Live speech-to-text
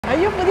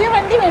അയ്യോ പുതിയ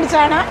വണ്ടി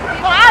മേടിച്ചാണ്.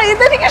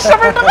 ഇതെനിക്ക്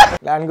ഇഷ്ടപ്പെട്ടു.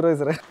 Land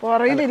cruiser.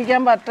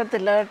 പുറകിലിരിക്കാൻ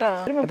പറ്റത്തില്ല കേട്ടോ.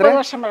 30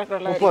 വർഷം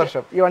പഴക്കമുള്ള. 30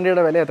 വർഷം. ഈ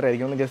വണ്ടിയുടെ വില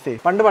എത്രയായിരിക്കും ഒന്ന് ഗസ്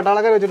ചെയ്യും. പണ്ട്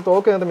പട്ടാളക്കാർ വെച്ചിട്ട്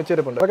തോക്ക് നേരത്തെ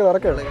മിച്ചെടുപ്പുണ്ട്. അതൊക്കെ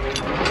തുറക്കുകയാണ്.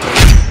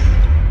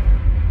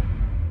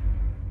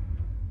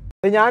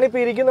 ഞാനിപ്പോൾ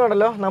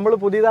ഇരിക്കുന്നുണ്ടല്ലോ, നമ്മൾ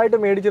പുതിയതായിട്ട്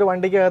മേടിച്ചൊരു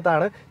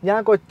വണ്ടിക്കകത്താണ്. ഞാൻ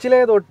കൊച്ചിലെ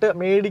തൊട്ട്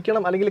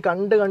മേടിക്കണം അല്ലെങ്കിൽ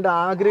കണ്ട്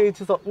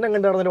ആഗ്രഹിച്ച് സ്വപ്നം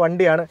കണ്ടു നടന്നൊരു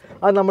വണ്ടിയാണ്.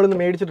 അത് നമ്മളിന്ന്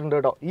മേടിച്ചിട്ടുണ്ട്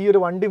കേട്ടോ. ഈ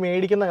ഒരു വണ്ടി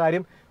മേടിക്കുന്ന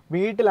കാര്യം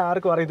വീട്ടിൽ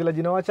ആർക്കും അറിയത്തില്ല,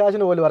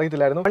 ജിനോച്ചാച്ചിന് പോലും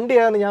അറിയത്തില്ലായിരുന്നു.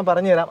 വണ്ടിയാണെന്ന് ഞാൻ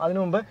പറഞ്ഞുതരാം. അതിന്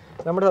മുമ്പ്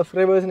നമ്മുടെ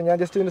സബ്സ്ക്രൈബേഴ്സിന് ഞാൻ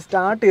ജസ്റ്റ് ഇതിന്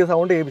സ്റ്റാർട്ട് ചെയ്ത്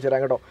സൗണ്ട് ചെയ്യിപ്പിച്ചു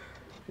തരാം കേട്ടോ.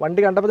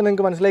 വണ്ടി കണ്ടപ്പോൾ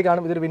നിങ്ങൾക്ക് മനസ്സിലായി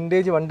കാണും ഇതൊരു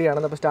വിൻറ്റേജ് വണ്ടിയാണ്.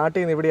 അപ്പോൾ സ്റ്റാർട്ട്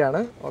ചെയ്യുന്നത് ഇവിടെയാണ്.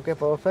 Okay,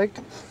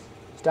 perfect.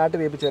 സ്റ്റാർട്ട്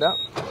ചെയ്യിപ്പിച്ചു തരാം.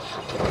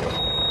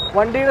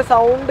 വണ്ടിയുടെ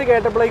സൗണ്ട്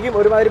കേട്ടപ്പോഴേക്കും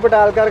ഒരുമാതിരിപ്പെട്ട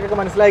ആൾക്കാർക്കൊക്കെ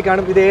മനസ്സിലായി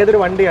കാണും ഇത് ഏതൊരു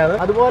വണ്ടിയാണ്.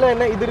 അതുപോലെ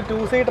തന്നെ ഇതൊരു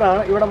 2 സീറ്റർ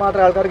ആണ്. ഇവിടെ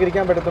മാത്രമേ ആൾക്കാർക്ക്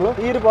ഇരിക്കാൻ പറ്റത്തുള്ളൂ.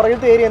 ഈ ഒരു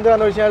പുറകിലത്തെ ഏരിയ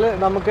എന്താണെന്ന് വെച്ചാൽ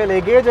നമുക്ക്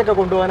ലഗേജ് ഒക്കെ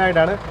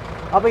കൊണ്ടുപോകാനായിട്ടാണ്.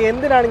 അപ്പോൾ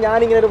എന്തിനാണ്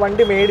ഞാനിങ്ങനെ ഒരു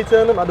വണ്ടി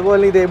മേടിച്ചതെന്നും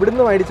അതുപോലെ ഇത്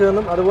എവിടുന്ന്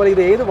മേടിച്ചതെന്നും അതുപോലെ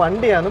ഇത് ഏത്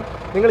വണ്ടിയാണെന്നും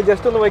നിങ്ങൾ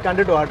ജസ്റ്റ് ഒന്ന് പോയി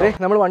കണ്ടിട്ട് പോകട്ടെ.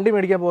 നമ്മൾ വണ്ടി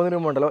മേടിക്കാൻ പോകുന്നതിന്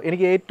മുമ്പുണ്ടല്ലോ,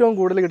 എനിക്ക് ഏറ്റവും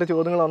കൂടുതൽ കിട്ടിയ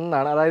ചോദ്യങ്ങൾ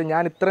ഒന്നാണ്, അതായത്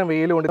ഞാൻ ഇത്രയും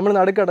വെയിലുണ്ട്, നമ്മൾ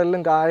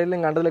നടുക്കടലിലും കായലിലും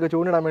കണ്ടതിലൊക്കെ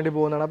ചൂണ്ടിടാൻ വേണ്ടി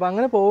പോകുന്നതാണ്. അപ്പോൾ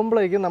അങ്ങനെ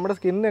പോകുമ്പോഴേക്കും നമ്മുടെ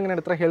സ്കിൻ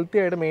എങ്ങനെയാണ് ഇത്ര ഹെൽത്തി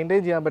ആയിട്ട്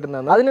മെയിൻറ്റെയിൻ ചെയ്യാൻ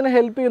പറ്റുന്നതെന്ന് അതിനെ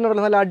ഹെൽപ്പ്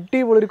ചെയ്യുന്നുള്ള നല്ല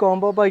അടിപൊളി ഒരു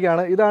കോംബോ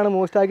പാക്കാണ്. ഇതാണ്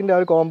മൂസ്റ്റാക്കിൻ്റെ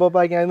ഒരു കോംബോ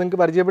പാക്ക്. ഞാൻ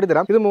നിങ്ങൾക്ക് പരിചയപ്പെടുത്തി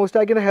തരാം. ഇത്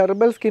മൂസ്റ്റാക്കിൻ്റെ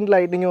ഹെർബൽ സ്കിൻ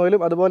ലൈറ്റനിങ്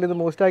ഓയിലും അതുപോലെ ഇത്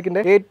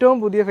മൂസ്റ്റാക്കിൻ്റെ ഏറ്റവും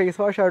പുതിയ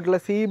ഫേസ് വാഷ് ആയിട്ടുള്ള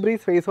സീ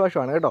ബ്രീസ് ഫേസ് വാഷ്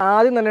ആണ് കേട്ടോ.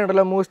 ആദ്യം തന്നെ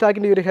ഉണ്ടല്ലോ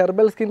മൂസ്റ്റാക്കിൻ്റെ ഒരു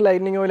ഹെർബൽ സ്കിൻ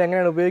ലൈറ്റനിങ് ഓയിൽ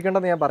എങ്ങനെയാണ്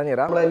ഉപയോഗിക്കേണ്ടതെന്ന് ഞാൻ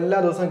പറഞ്ഞുതരാം. നമ്മൾ എല്ലാ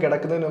ദിവസവും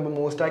കിടക്കുന്നതിന് മുമ്പ്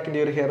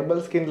മൂസ്റ്റാക്കിൻ്റെ ഒരു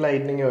ഹെർബൽ സ്കിൻ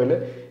ലൈറ്റനിങ് ഓയിൽ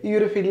ഈ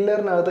ഒരു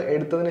ഫില്ലറിനകത്ത്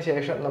എടുത്തതിന്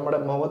ശേഷം നമ്മുടെ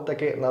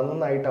മുഖത്തൊക്കെ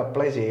നന്നായിട്ട്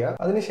അപ്ലൈ ചെയ്യുക.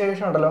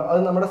 അതിനുശേഷം ഉണ്ടല്ലോ അത്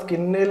നമ്മുടെ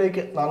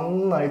സ്കിന്നിലേക്ക്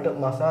നന്നായിട്ട്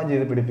മസാജ്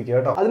ചെയ്ത് പിടിപ്പിക്കുക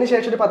കേട്ടോ.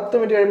 അതിനുശേഷം ഒരു 10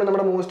 മിനിറ്റ് കഴിയുമ്പോൾ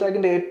നമ്മുടെ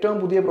മൂസ്റ്റാക്കിന്റെ ഏറ്റവും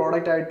പുതിയ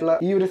പ്രോഡക്റ്റ് ആയിട്ടുള്ള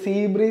ഈ ഒരു സീ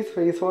ബ്രീസ്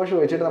ഫേസ് വാഷ്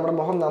വെച്ചിട്ട് നമ്മുടെ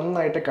മുഖം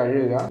നന്നായിട്ട്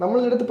കഴുകുക. നമ്മൾ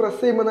ഇതിനകത്ത് പ്രസ്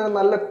ചെയ്യുമ്പോൾ തന്നെ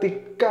നല്ല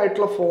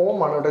തിക്കായിട്ടുള്ള ഫോം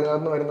ആണ് കേട്ടോ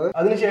ഇതിനകത്ത് വരുന്നത്.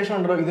 അതിനുശേഷം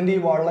ഉണ്ടല്ലോ ഇതിന്റെ ഈ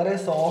വളരെ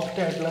സോഫ്റ്റ്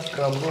ആയിട്ടുള്ള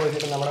സ്ക്രബ്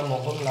വെച്ചിട്ട് നമ്മുടെ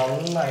മുഖം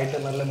നന്നായിട്ട്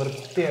നല്ല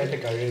വൃത്തിയായിട്ട്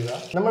കഴുകുക.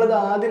 നമ്മളിത്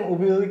ആദ്യം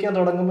ഉപയോഗിക്കാൻ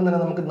തുടങ്ങുമ്പോൾ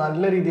തന്നെ നമുക്ക്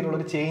നല്ല രീതിയിലുള്ള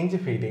ഒരു ചേഞ്ച്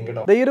ഫീൽ ചെയ്യും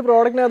കേട്ടോ. ഈ ഒരു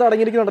പ്രോഡക്റ്റിനകത്ത്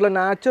അടങ്ങിയിരിക്കുന്നുണ്ടല്ലോ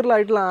നാച്ചുറൽ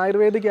ആയിട്ടുള്ള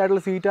ആയുർവേദിക്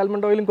ആയിട്ടുള്ള സ്വീറ്റ്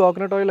ആൽമണ്ട് ഓയിലും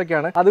കോക്കനട്ട് ഓയിലും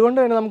ഒക്കെയാണ്. അതുകൊണ്ട്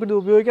തന്നെ നമുക്ക് ഇത്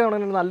ഉപയോഗിക്കാൻ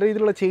നല്ല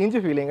രീതിയിലുള്ള ചേഞ്ച്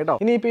ഫീൽ ചെയ്യും കേട്ടോ.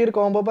 ഇനി ഇപ്പോൾ ഈ ഒരു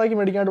കോംബോ പാക്ക്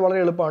മേടിക്കാനായിട്ട് വളരെ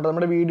എളുപ്പമാണ്.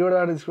 നമ്മുടെ വീഡിയോയുടെ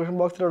ഡിസ്ക്രിപ്ഷൻ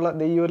ബോക്സിലുള്ള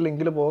ഈ ഒരു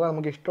ലിങ്കിൽ പോകാം.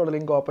 നമുക്ക് ഇഷ്ടമുള്ള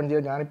ലിങ്ക് ഓപ്പൺ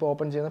ചെയ്യാം. ഞാനിപ്പോൾ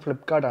ഓപ്പൺ ചെയ്യുന്ന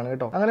ഫ്ലിപ്കാർട്ട് ആണ്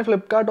കേട്ടോ. അങ്ങനെ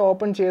ഫ്ലിപ്കാർട്ട്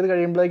ഓപ്പൺ ചെയ്ത്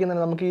കഴിയുമ്പോഴേക്കും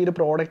തന്നെ നമുക്ക് ഈ ഒരു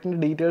പ്രോഡക്റ്റിന്റെ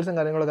ഡീറ്റെയിൽസും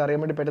കാര്യങ്ങളൊക്കെ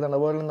അറിയാൻ വേണ്ടി പറ്റുന്നുണ്ട്.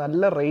 അതുപോലെ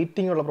നല്ല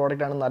റേറ്റിംഗ് ഉള്ള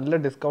പ്രോഡക്റ്റ് ആണ്,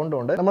 നല്ല ഡിസ്കൗണ്ടും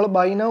ഉണ്ട്. നമ്മൾ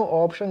ബൈ നൗ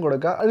ഓപ്ഷൻ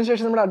കൊടുക്കുക.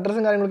 അതിനുശേഷം നമ്മുടെ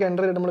അഡ്രസ്സും കാര്യങ്ങളൊക്കെ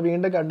എൻ്റർ ചെയ്തിട്ട് നമ്മൾ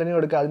വീണ്ടും കണ്ടിന്യൂ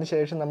കൊടുക്കുക.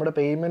 അതിനുശേഷം നമ്മുടെ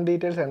പേയ്മെന്റ്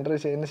ഡീറ്റെയിൽസ് എൻ്റർ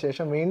ചെയ്തതിന്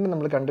ശേഷം വീണ്ടും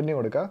നമ്മൾ കണ്ടിന്യൂ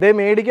കൊടുക്കുക. ഇത്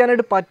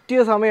മേടിക്കാനായിട്ട് പറ്റിയ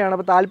സമയമാണ്.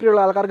 അപ്പോൾ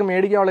താല്പര്യമുള്ള ആൾക്കാർക്ക്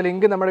മേടിക്കാനുള്ള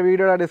ലിങ്ക് നമ്മുടെ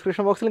വീഡിയോയുടെ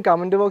ഡിസ്ക്രിപ്ഷൻ ബോക്സിലും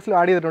കമന്റ് ബോക്സിലും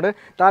ആഡ് ചെയ്തിട്ടുണ്ട്.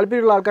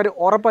 താല്പര്യമുള്ള ആൾക്കാർ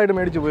ഉറപ്പായിട്ട്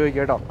മേടിച്ച്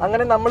ഉപയോഗിക്കുക കേട്ടോ.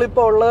 അങ്ങനെ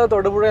നമ്മളിപ്പോൾ ഉള്ളത്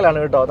തൊടുപുഴയിലാണ്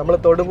കേട്ടോ. നമ്മൾ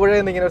തൊടുപുഴയിൽ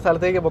നിന്ന് ഇങ്ങനെ ഒരു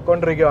സ്ഥലത്തേക്ക്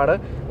പൊയ്ക്കൊണ്ടിരിക്കുകയാണ്.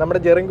 നമ്മുടെ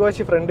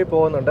ജെറിങ്കോശി ഫ്രണ്ടിൽ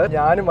പോകുന്നുണ്ട്.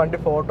 ഞാനും വണ്ടി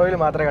ഫോട്ടോയിൽ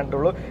മാത്രമേ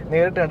കണ്ടുള്ളൂ,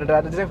 നേരിട്ട് കണ്ടിട്ട്.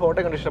 അർജുനെ ഫോട്ടോ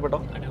കണ്ട് ഇഷ്ടപ്പെട്ടോ?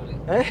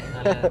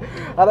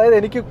 അതായത്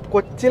എനിക്ക്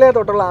കൊച്ചിലെ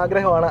തൊട്ടുള്ള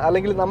ആഗ്രഹമാണ്.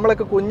 അല്ലെങ്കിൽ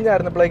നമ്മളൊക്കെ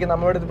കുഞ്ഞായിരുന്നപ്പോഴേക്കും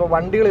നമ്മുടെ ഇപ്പോൾ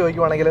വണ്ടികൾ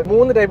ചോദിക്കുവാണെങ്കിൽ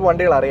 3 ടൈപ്പ്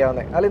വണ്ടികൾ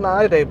അറിയാവുന്നത്, അല്ലെങ്കിൽ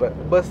 4 type: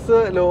 bus,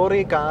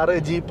 lorry, car,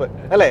 jeep.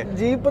 അല്ലേ?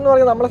 ജീപ്പ് എന്ന്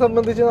പറഞ്ഞാൽ നമ്മളെ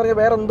സംബന്ധിച്ച് പറഞ്ഞാൽ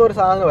വേറെ എന്തോ ഒരു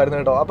സാധനമായിരുന്നു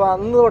കേട്ടോ. അപ്പോൾ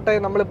അന്ന് തൊട്ടേ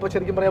നമ്മളിപ്പോൾ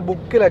ശരിക്കും പറയാം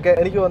ബുക്കിലൊക്കെ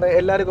എനിക്ക് തോന്നുന്നത്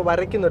എല്ലാവർക്കും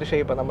വരയ്ക്കുന്ന ഒരു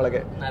ഷേപ്പാണ്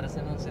നമ്മളൊക്കെ.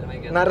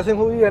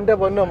 നരസിംഹൂവി എൻ്റെ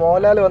പൊന്നോ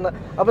മോഹൻലാൽ വന്ന്.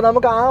 അപ്പോൾ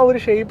നമുക്ക് ആ ഒരു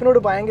ഷേപ്പിനോട്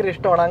ഭയങ്കര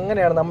ഇഷ്ടമാണ്.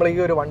 അങ്ങനെയാണ് നമ്മൾ ഈ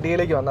ഒരു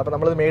വണ്ടിയിലേക്ക് വന്നത്. അപ്പോൾ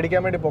നമ്മളിത്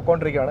മേടിക്കാൻ വേണ്ടി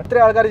പൊയ്ക്കൊണ്ടിരിക്കുകയാണ്.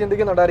 ഇത്രയും ആൾക്കാർ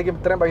ചിന്തിക്കുന്നുണ്ടായിരിക്കും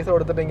ഇത്രയും പൈസ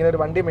കൊടുത്തിട്ട് ഇങ്ങനെ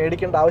ഒരു വണ്ടി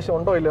മേടിക്കേണ്ട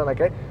ആവശ്യമുണ്ടോ ഇല്ലയോ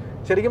എന്നൊക്കെ.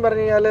 ശരിക്കും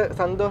പറഞ്ഞു കഴിഞ്ഞാൽ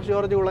സന്തോഷ്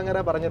ജോർജ് കുളങ്ങര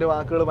പറഞ്ഞൊരു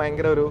വാക്കുകൾ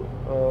ഭയങ്കര ഒരു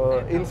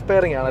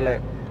ഇൻസ്പയറിംഗ് ആണല്ലേ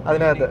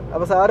അതിനകത്ത്.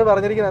 അപ്പോൾ സാറ്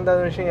പറഞ്ഞിരിക്കുന്നത്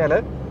എന്താണെന്ന് വെച്ച് കഴിഞ്ഞാൽ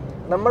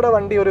നമ്മുടെ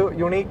വണ്ടി ഒരു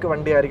യുണീക്ക്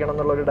വണ്ടി ആയിരിക്കണം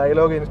എന്നുള്ളൊരു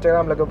ഡയലോഗ്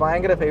ഇൻസ്റ്റാഗ്രാമിലൊക്കെ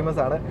ഭയങ്കര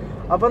ഫേമസ് ആണ്.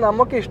 അപ്പോൾ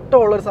നമുക്ക്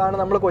ഇഷ്ടമുള്ളൊരു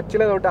സാധനം, നമ്മൾ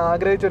കൊച്ചിലെ തൊട്ട്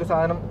ആഗ്രഹിച്ചൊരു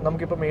സാധനം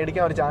നമുക്കിപ്പോൾ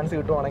മേടിക്കാൻ ഒരു ചാൻസ്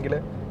കിട്ടുവാണെങ്കിൽ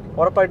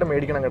ഉറപ്പായിട്ടും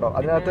മേടിക്കണം കേട്ടോ.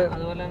 അതിനകത്ത്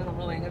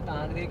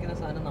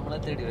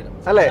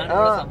അല്ലേ?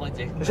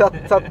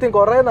 സത്യം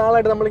കുറേ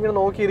നാളായിട്ട് നമ്മളിങ്ങനെ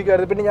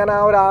നോക്കിയിരിക്കുമായിരുന്നു. പിന്നെ ഞാൻ ആ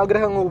ഒരു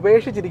ആഗ്രഹം അങ്ങ്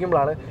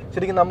ഉപേക്ഷിച്ചിരിക്കുമ്പോഴാണ്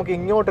ശരിക്കും നമുക്ക്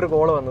ഇങ്ങോട്ടൊരു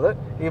കോള് വന്നത്.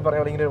 ഈ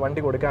പറഞ്ഞ ഇങ്ങനെ ഒരു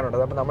വണ്ടി കൊടുക്കാനുണ്ട്.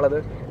 അപ്പോൾ നമ്മളത്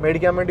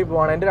മേടിക്കാൻ വേണ്ടി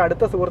പോവാണ്. എൻ്റെ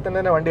അടുത്ത സുഹൃത്തിൻ്റെ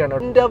തന്നെ വണ്ടിയാണ്.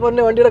 എൻ്റെ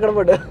പൊന്നെ വണ്ടിയുടെ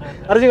കിടപ്പുണ്ട്.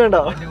 അറിഞ്ഞു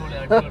കണ്ടോ?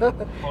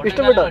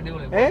 ഇഷ്ടപ്പെട്ടോ?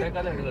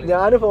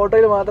 ഞാൻ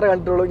ഫോട്ടോയിൽ മാത്രമേ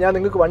കണ്ടിട്ടുള്ളൂ. ഞാൻ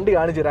നിങ്ങൾക്ക് വണ്ടി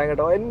കാണിച്ചു തരാം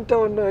കേട്ടോ. എൻ്റെ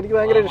പൊന്നെ എനിക്ക്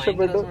ഭയങ്കര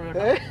ഇഷ്ടപ്പെട്ടു.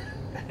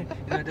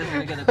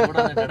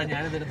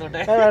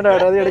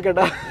 അത്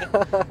എടുക്കട്ടെ.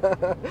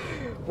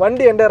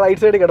 വണ്ടി എൻ്റെ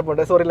റൈറ്റ് സൈഡിൽ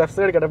കിടപ്പുണ്ട്, സോറി ലെഫ്റ്റ്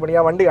സൈഡിൽ കിടപ്പുണ്ട്.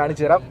 ഞാൻ വണ്ടി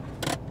കാണിച്ചു തരാം.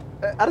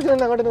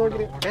 അർജുൻ അങ്ങോട്ട്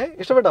നോക്കി.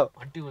 ഇഷ്ടപ്പെട്ടോ?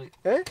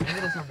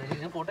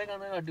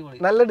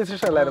 നല്ല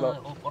ഡിസിഷൻ അല്ലായിരുന്നോ?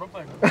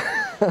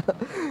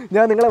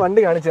 ഞാൻ നിങ്ങളെ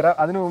വണ്ടി കാണിച്ചു തരാം.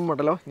 അതിനു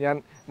മുമ്പുണ്ടല്ലോ ഞാൻ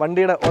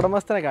വണ്ടിയുടെ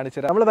ഉടമസ്ഥനെ കാണിച്ചു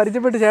തരാം. നമ്മൾ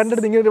പരിചയപ്പെട്ട് ചേട്ടൻ്റെ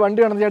അടുത്ത് ഇങ്ങനെ ഒരു വണ്ടി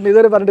വേണം ചേട്ടൻ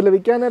ഇതുവരെ പറഞ്ഞിട്ടില്ല.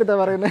 വിൽക്കാൻ നേരത്താ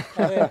പറയുന്നത്.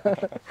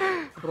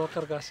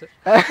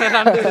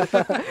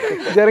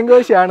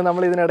 ജെറിങ്കോശിയാണ്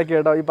നമ്മൾ ഇതിനിടയ്ക്ക്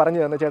കേട്ടോ ഈ പറഞ്ഞു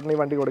തന്നെ ചേട്ടൻ ഈ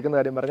വണ്ടി കൊടുക്കുന്ന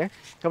കാര്യം പറഞ്ഞേ.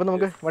 അപ്പോൾ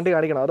നമുക്ക് വണ്ടി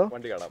കാണിക്കണോ അതോ?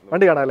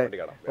 വണ്ടി കാണാം അല്ലേ?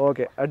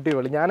 ഓക്കെ,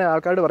 അടിപൊളി. ഞാൻ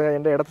ആൾക്കാരോട് പറയാം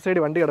എൻ്റെ ഇടത്ത് സൈഡ്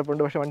വണ്ടി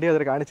കിടപ്പുണ്ട്, പക്ഷേ വണ്ടി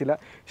അതിൽ കാണിച്ചില്ല.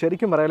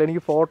 ശരിക്കും പറയാമല്ലോ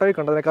എനിക്ക് ഫോട്ടോയിൽ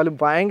കണ്ടതിനേക്കാളും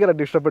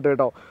ഭയങ്കരമായിട്ട് ഇഷ്ടപ്പെട്ടു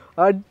കേട്ടോ.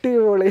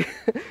 അടിപൊളി.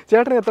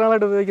 ചേട്ടൻ എത്ര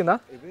നാളായിട്ട് ഉപയോഗിക്കുന്ന?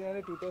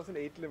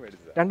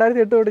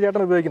 2008 തൊട്ട്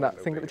ചേട്ടൻ ഉപയോഗിക്കുന്ന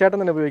ചേട്ടൻ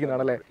തന്നെ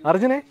ഉപയോഗിക്കുന്നതാണല്ലേ?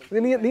 അർജുനെ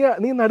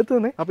നീ അടുത്ത്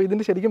തന്നെ. അപ്പോൾ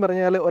ഇതിൻ്റെ ശരിക്കും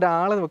പറഞ്ഞാൽ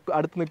ഒരാളെ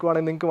അടുത്ത്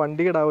നിൽക്കുവാണെങ്കിൽ നിങ്ങൾക്ക്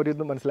വണ്ടിയുടെ ആ ഒരു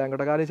ഇത് മനസ്സിലാകും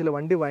കേട്ടോ. കാരണം വെച്ചാൽ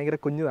വണ്ടി ഭയങ്കര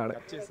കുഞ്ഞതാണ്.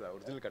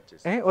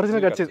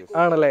 ഒറിജിനൽ കട്ട്സ്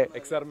ആണല്ലേ?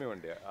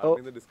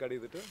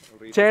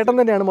 ചേട്ടൻ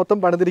തന്നെയാണ് മൊത്തം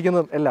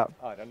പണിതിരിക്കുന്നതും എല്ലാം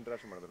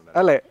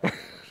അല്ലേ?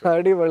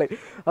 അടിപൊളി.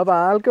 അപ്പോൾ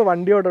ആൾക്ക്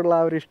വണ്ടിയോടുള്ള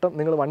ആ ഒരു ഇഷ്ടം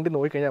നിങ്ങൾ വണ്ടി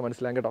നോക്കിക്കഴിഞ്ഞാൽ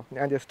മനസ്സിലാകും കേട്ടോ.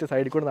 ഞാൻ ജസ്റ്റ്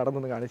സൈഡിൽ കൂടെ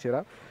നടന്നൊന്ന് കാണിച്ചു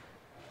തരാം.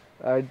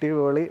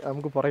 അടിപൊളി.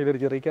 നമുക്ക് പുറകിലൊരു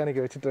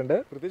ചെറിക്കാനൊക്കെ വെച്ചിട്ടുണ്ട്.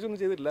 പ്രത്യേകിച്ച് ഒന്നും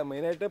ചെയ്തിട്ടില്ല.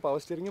 മെയിനായിട്ട് പവർ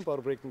സ്റ്റിയറിംഗും പവർ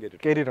ബ്രേക്കും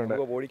കയറ്റിയിട്ടുണ്ട്.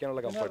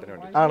 ഓടിക്കാനുള്ള കംഫർട്ടിന്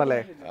വേണ്ടി ആണല്ലേ?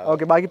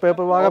 ഓക്കെ. ബാക്കി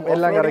പേപ്പർ ഭാഗം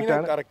എല്ലാം കറക്റ്റ്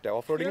ആണ്.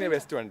 ഓഫ് റോഡിങ്ങിന്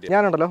ബെസ്റ്റ് വണ്ടി.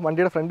 ഞാനുണ്ടല്ലോ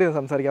വണ്ടിയുടെ ഫ്രണ്ടിൽ നിന്ന്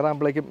സംസാരിക്കാം.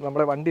 അതാകുമ്പോഴേക്കും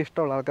നമ്മുടെ വണ്ടി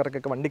ഇഷ്ടമുള്ള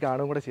ആൾക്കാർക്കൊക്കെ വണ്ടി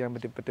കാണുകയും കൂടെ ചെയ്യാൻ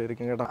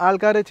പറ്റുമായിരിക്കും കേട്ടോ.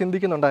 ആൾക്കാർ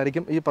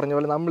ചിന്തിക്കുന്നുണ്ടായിരിക്കും ഈ പറഞ്ഞ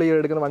പോലെ നമ്മൾ ഈ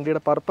എടുക്കുന്ന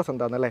വണ്ടിയുടെ പർപ്പസ്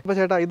എന്താണെന്നല്ലേ. അപ്പോൾ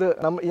ചേട്ടാ ഇത്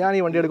ഞാൻ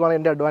ഈ വണ്ടി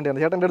എടുക്കുകയാണെങ്കിൽ എൻ്റെ അഡ്വാൻറ്റേജ്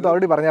ആണ്. ചേട്ടൻ എൻ്റെ അടുത്ത്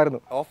ഓൾറെഡി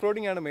പറഞ്ഞായിരുന്നു ഓഫ്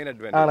റോഡിംഗ് ആണ് മെയിൻ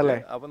അഡ്വാൻറ്റേജ് ആണല്ലേ.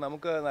 അപ്പോൾ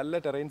നമുക്ക് നല്ല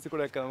ടെറൈൻസിൽ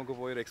കൂടെ ഒക്കെ നമുക്ക്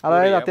പോയി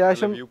അതായത്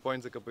അത്യാവശ്യം വ്യൂ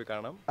പോയിന്റ്സ് ഒക്കെ പോയി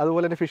കാണാം.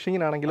 അതുപോലെ തന്നെ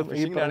ഫിഷിങ്ങിനാണെങ്കിലും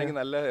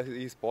നല്ല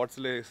ഈ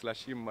സ്പോർട്സിൽ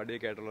സ്ലഷിയും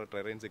മടിയൊക്കെ ആയിട്ടുള്ള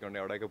ടെറൈൻസ് ഒക്കെ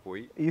ഉണ്ടെങ്കിൽ അവിടെയൊക്കെ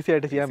പോയി ഈസി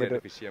ആയിട്ട് ചെയ്യാൻ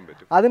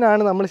പറ്റും.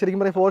 അതിനാണ് നമ്മൾ ശരിക്കും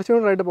പറയാം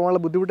ഫോർച്യൂണറായിട്ട് പോകാനുള്ള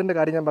ബുദ്ധിമുട്ടിൻ്റെ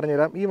കാര്യം ഞാൻ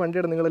പറഞ്ഞുതരാം. ഈ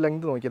വണ്ടിയുടെ നിങ്ങൾ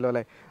ലെങ്ത് നോക്കിയല്ലോ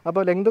അല്ലേ.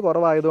 അപ്പോൾ ലെങ്ത്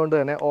കുറവായതുകൊണ്ട്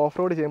തന്നെ ഓഫ്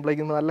റോഡ്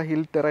ചെയ്യുമ്പോഴേക്കും നല്ല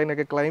ഹിൽ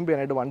ടെറൈനൊക്കെ ക്ലൈംബ്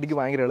ചെയ്യാനായിട്ട് വണ്ടിക്ക്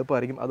ഭയങ്കര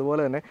എളുപ്പമായിരിക്കും.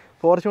 അതുപോലെ തന്നെ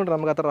ഫോർച്യൂണർ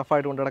നമുക്ക് അത്ര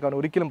റഫായിട്ട് കൊണ്ട് നടക്കാൻ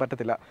ഒരിക്കലും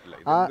പറ്റത്തില്ല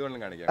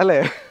അല്ലേ.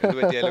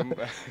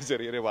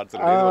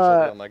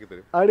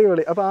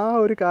 അടിപൊളി. അപ്പോൾ ആ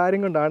ഒരു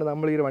കാര്യം കൊണ്ടാണ്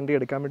നമ്മൾ ഈ വണ്ടി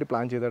എടുക്കാൻ വേണ്ടി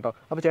പ്ലാൻ ചെയ്തത് കേട്ടോ.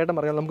 അപ്പോൾ ചേട്ടൻ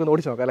പറഞ്ഞാൽ നമുക്ക്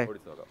ഓടിച്ച് നോക്കാം അല്ലേ.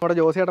 നമ്മുടെ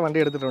ജോസിയായിട്ട്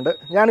വണ്ടി എടുത്തിട്ടുണ്ട്.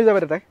 ഞാനിത്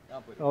വരട്ടെ.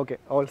 Okay,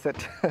 all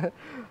set.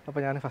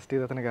 അപ്പോൾ ഞാൻ ഫസ്റ്റ്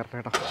ചെയ്ത് തന്നെ കയറട്ടെ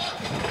കേട്ടോ.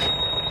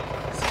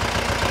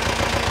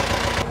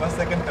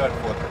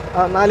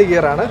 4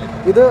 ഗിയറാണ്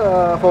ഇത്.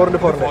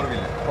 4x4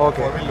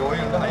 okay.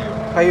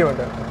 ഹൈ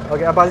ഉണ്ട്.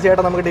 ഓക്കെ. അപ്പോൾ അത്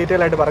ചേട്ടൻ നമുക്ക്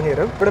ഡീറ്റെയിൽ ആയിട്ട് പറഞ്ഞു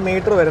തരും. ഇവിടെ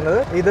മീറ്റർ വരുന്നത്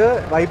ഇത്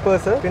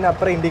വൈപ്പേഴ്സ്, പിന്നെ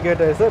അപ്പുറം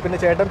ഇൻഡിക്കേറ്റേഴ്സ്, പിന്നെ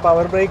ചേട്ടൻ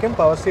പവർ ബ്രേക്കും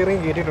പവർ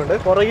സ്റ്റിയറിംഗ് കയറ്റിയിട്ടുണ്ട്.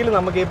 പുറകിൽ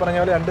നമുക്ക് ഈ പറഞ്ഞ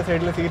പോലെ 2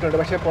 സൈഡിൽ സീറ്റ് ഉണ്ട്.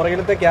 പക്ഷേ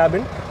പുറകിലത്തെ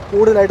ക്യാബിൻ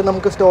കൂടുതലായിട്ട്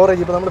നമുക്ക്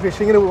സ്റ്റോറേജ്, ഇപ്പോൾ നമ്മൾ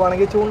ഫിഷിങ്ങിന്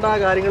പോവുകയാണെങ്കിൽ ചൂണ്ട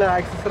കാര്യങ്ങൾ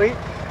ആക്സസറി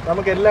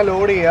നമുക്കെല്ലാം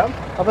ലോഡ് ചെയ്യാം.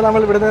 അപ്പോൾ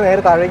നമ്മൾ ഇവിടുന്ന്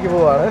നേരെ താഴേക്ക്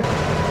പോവുകയാണ്.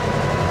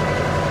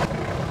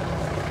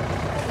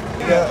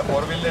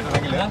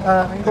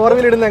 ഫോർ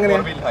വീൽ ഇടുന്നത്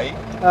എങ്ങനെയാണ്?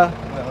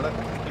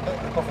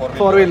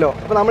 4 വീലോ?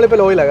 അപ്പോൾ നമ്മളിപ്പോൾ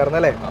ലോയിലാണ് കയറുന്നത്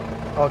അല്ലേ.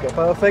 Okay,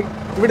 perfect.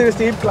 ഇവിടെ ഒരു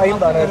സ്റ്റീപ്പ്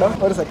ക്ലൈംബ് ആണ് കേട്ടോ.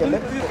 ഒരു സെക്കൻഡ്.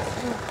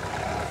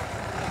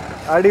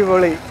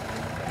 അടിപൊളി.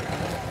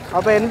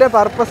 അപ്പോൾ എൻ്റെ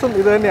പർപ്പസും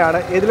ഇത് തന്നെയാണ്.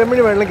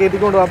 എതിലമ്മിഴി വെള്ളം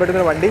കയറ്റിക്കൊണ്ട് പോകാൻ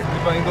പറ്റുന്ന വണ്ടി.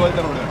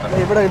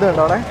 ഇവിടെ ഇത്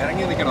ഉണ്ടോ അവിടെ?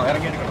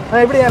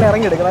 ഇവിടെ ഞാൻ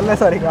ഇറങ്ങിയെടുക്കും. നല്ല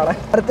സാരിക്കും കാണാൻ.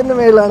 മരത്തിൻ്റെ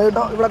മേളിലാണ്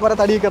കേട്ടോ. ഇവിടെ കുറേ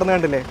തടി കിടന്നു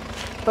കണ്ടില്ലേ.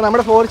 അപ്പോൾ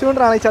നമ്മുടെ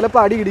ഫോർച്യൂണർ ആണെങ്കിൽ ചിലപ്പോൾ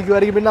അടി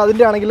ഇടിക്കുമായിരിക്കും. പിന്നെ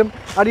അതിൻ്റെ ആണെങ്കിലും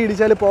അടി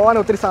ഇടിച്ചാൽ പോകാൻ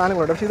ഒത്തിരി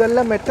സാധനങ്ങളുണ്ട്. പക്ഷേ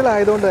ഇതെല്ലാം മെറ്റൽ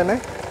ആയതുകൊണ്ട് തന്നെ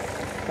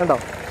കണ്ടോ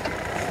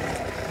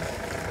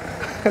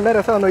നല്ല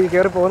രസമാണ് ഈ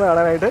കയറി പോകുന്ന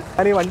കാണാനായിട്ട്.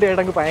 ഞാൻ ഈ വണ്ടി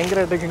ആയിട്ട്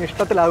ഭയങ്കരമായിട്ട്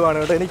ഇഷ്ടത്തിലാവുകയാണ്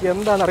കേട്ടോ. എനിക്ക്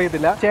എന്താണെന്ന്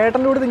അറിയത്തില്ല.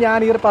 ചേട്ടൻ്റെ കൂടെ ഞാൻ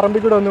ഈ ഒരു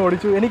പറമ്പിൽ കൂടെ ഒന്ന്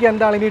ഓടിച്ചു. എനിക്ക്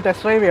എന്താണെങ്കിലും ഈ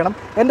ടെസ്റ്റ് ഡ്രൈവ് ചെയ്യണം.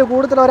 എൻ്റെ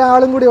കൂടുതൽ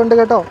ഒരാളും കൂടി ഉണ്ട്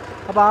കേട്ടോ.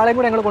 അപ്പോൾ ആളെയും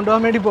കൂടി ഞങ്ങൾ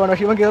കൊണ്ടുപോകാൻ വേണ്ടി പോകണം.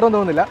 പക്ഷേ ഇവൻ കയറുമെന്ന്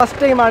തോന്നുന്നില്ല.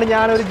 ഫസ്റ്റ് ടൈമാണ്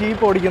ഞാനൊരു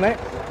ജീപ്പ് ഓടിക്കുന്നത്.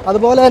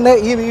 അതുപോലെ തന്നെ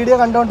ഈ വീഡിയോ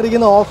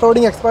കണ്ടുകൊണ്ടിരിക്കുന്ന ഓഫ്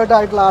റോഡിങ് എക്സ്പേർട്ട്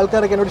ആയിട്ടുള്ള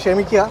ആൾക്കാരൊക്കെ എന്നോട്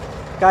ക്ഷമിക്കുക.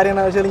 കാര്യം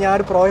എന്താണെന്ന് വെച്ചാൽ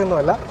ഞാനൊരു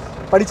പ്രോയൊന്നുമല്ല,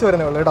 പഠിച്ചു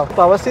വരുന്നേ ഉള്ളൂ കേട്ടോ.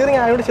 പവർ സ്റ്റിയറിംഗ്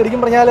ആയതുകൊണ്ട്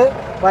ശരിക്കും പറഞ്ഞാൽ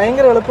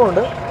ഭയങ്കര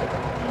എളുപ്പമുണ്ട്.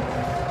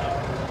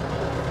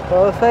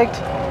 പെർഫെക്റ്റ്.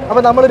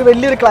 അപ്പോൾ നമ്മളൊരു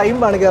വലിയൊരു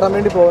ക്ലൈംബാണ് കയറാൻ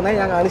വേണ്ടി പോകുന്നത്.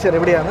 ഞാൻ കാണിച്ചത്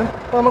എവിടെയാണ്.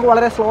 അപ്പോൾ നമുക്ക്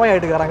വളരെ സ്ലോ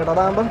ആയിട്ട് കയറാം കേട്ടോ.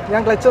 അതാകുമ്പം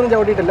ഞാൻ ക്ലച്ചൊന്നും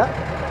ചവിട്ടിയിട്ടില്ല.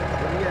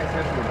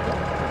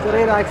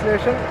 ചെറിയൊരു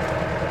ആക്സിലേഷൻ.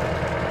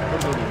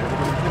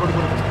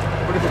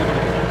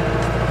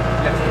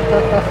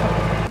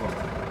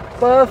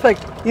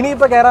 പെർഫെക്റ്റ്.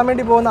 ഇനിയിപ്പോൾ കയറാൻ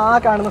വേണ്ടി പോകുന്ന ആ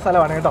കാണുന്ന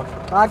സ്ഥലമാണ് കേട്ടോ.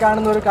 ആ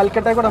കാണുന്ന ഒരു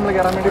കൽക്കട്ടയിൽ കൂടെ നമ്മൾ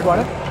കയറാൻ വേണ്ടി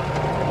പോവാണ്.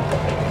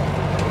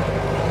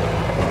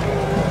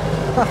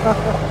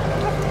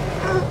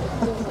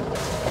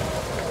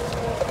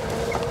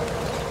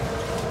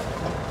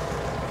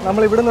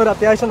 നമ്മൾ ഇവിടുന്ന് ഒരു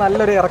അത്യാവശ്യം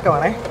നല്ലൊരു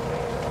ഇറക്കമാണേ.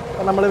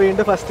 അപ്പം നമ്മൾ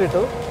വീണ്ടും ഫസ്റ്റ്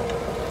ഇട്ടു.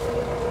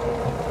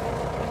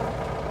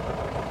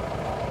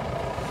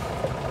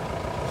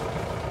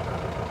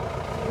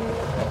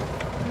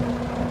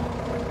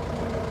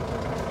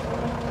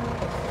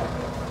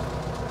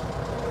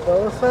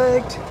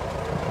 പെർഫെക്റ്റ്.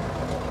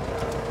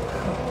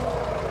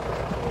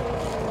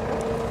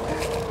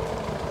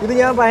 ഇത്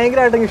ഞാൻ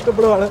ഭയങ്കരമായിട്ട്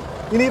ഇഷ്ടപ്പെടുവാണ്.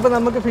 ഇനിയിപ്പോൾ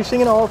നമുക്ക്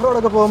ഫിഷിങ്ങിന് ഓഫ്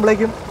റോഡൊക്കെ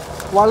പോകുമ്പോഴേക്കും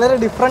വളരെ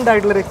ഡിഫറെൻ്റ്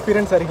ആയിട്ടുള്ളൊരു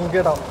എക്സ്പീരിയൻസ് ആയിരിക്കും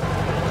കേട്ടോ.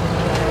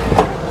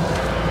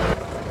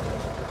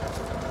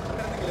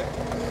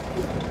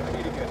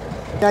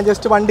 ഞാൻ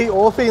ജസ്റ്റ് വണ്ടി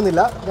ഓഫ്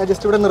ചെയ്യുന്നില്ല. ഞാൻ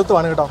ജസ്റ്റ് ഇവിടെ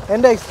നിർത്തുവാണ് കേട്ടോ.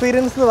 എൻ്റെ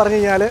എക്സ്പീരിയൻസ് എന്ന് പറഞ്ഞു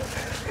കഴിഞ്ഞാൽ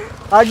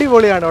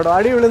അടിപൊളിയാണ് കേട്ടോ.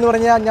 അടിപൊളി എന്ന്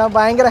പറഞ്ഞാൽ ഞാൻ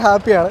ഭയങ്കര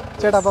ഹാപ്പിയാണ്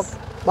ചേട്ടാ. അപ്പം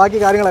ബാക്കി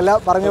കാര്യങ്ങളെല്ലാം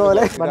പറഞ്ഞ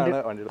പോലെ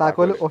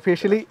താക്കോൽ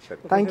officially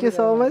thank you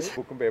so much.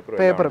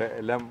 പേപ്പറും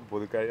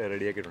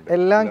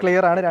എല്ലാം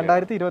ക്ലിയർ ആണ്.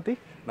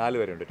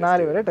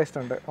 2024 വരെ ടെസ്റ്റ്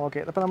ഉണ്ട്. ഓക്കെ,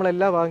 അപ്പോൾ നമ്മൾ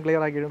എല്ലാ ഭാഗം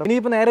ക്ലിയർ ആക്കിയിട്ടുണ്ട്.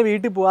 ഇനിയിപ്പോൾ നേരെ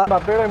വീട്ടിൽ പോവാം.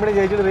 പപ്പയുടെ ഇവിടെ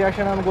ചേച്ചിയുടെ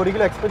റിയാക്ഷൻ നമുക്ക്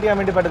ഒരിക്കലും എക്സ്പെക്ട് ചെയ്യാൻ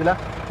വേണ്ടി പറ്റില്ല.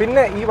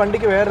 പിന്നെ ഈ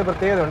വണ്ടിക്ക് വേറൊരു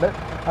പ്രത്യേകത ഉണ്ട്.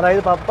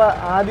 അതായത് പപ്പ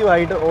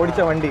ആദ്യമായിട്ട് ഓടിച്ച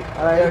വണ്ടി,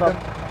 അതായത്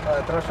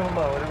എത്ര വർഷം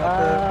മുമ്പ്,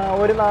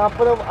 ഒരു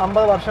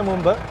 40-50 വർഷം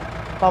മുമ്പ്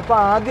പപ്പ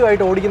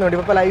ആദ്യമായിട്ട് ഓടിക്കുന്ന വണ്ടി.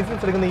 പപ്പ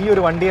ലൈസൻസ് എടുക്കുന്ന ഈ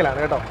ഒരു വണ്ടിയിലാണ്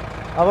കേട്ടോ.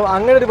 അപ്പോൾ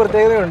അങ്ങനെ ഒരു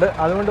പ്രത്യേകതയുണ്ട്.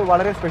 അതുകൊണ്ട്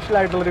വളരെ സ്പെഷ്യൽ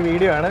ആയിട്ടുള്ളൊരു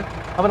വീഡിയോ ആണ്.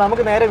 അപ്പോൾ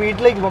നമുക്ക് നേരെ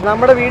വീട്ടിലേക്ക് പോകും.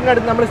 നമ്മുടെ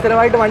വീടിനടുത്ത് നമ്മൾ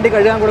സ്ഥിരമായിട്ട് വണ്ടി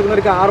കഴുകാൻ കൊടുക്കുന്ന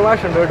ഒരു കാർ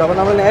വാഷ് ഉണ്ട് കേട്ടോ. അപ്പോൾ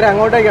നമ്മൾ നേരെ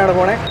അങ്ങോട്ടേക്കാണ്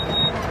പോണേ.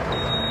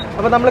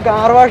 അപ്പോൾ നമ്മൾ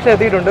കാർ വാഷ്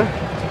എത്തിയിട്ടുണ്ട്.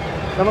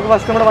 നമുക്ക്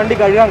ഫസ്റ്റ് നമ്മുടെ വണ്ടി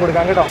കഴുകാൻ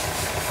കൊടുക്കാം കേട്ടോ.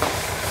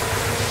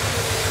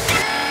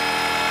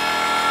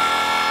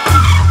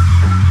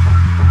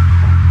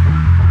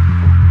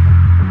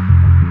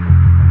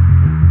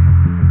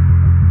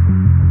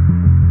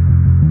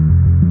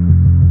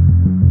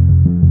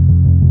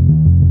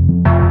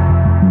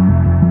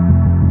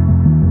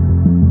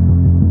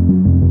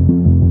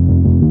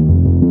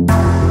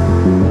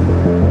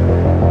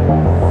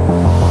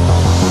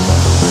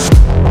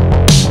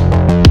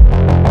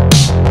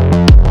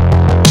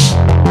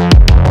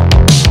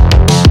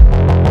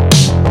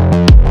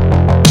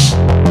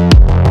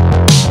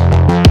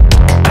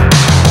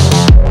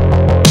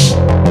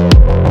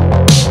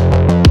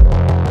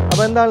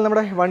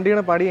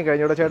 വണ്ടിയുടെ പണിയും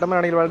കഴിഞ്ഞു കേട്ടോ.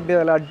 ചേട്ടന്മാരാണെങ്കിൽ വണ്ടി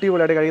നല്ല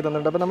അടിപൊളിയായിട്ട് കഴുകി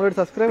തന്നിട്ടുണ്ട്. അപ്പോൾ നമ്മളൊരു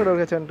സബ്സ്ക്രൈബർ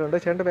ചേട്ടനുണ്ട്.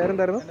 ചേട്ടൻ്റെ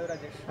പേരെന്തായിരുന്നു?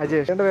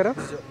 അജയ്. ചേട്ടൻ്റെ പേരോ?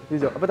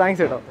 ജിജോ. അപ്പോൾ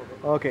താങ്ക്സ് കേട്ടോ.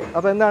 ഓക്കെ.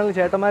 അപ്പോൾ എന്താണെങ്കിലും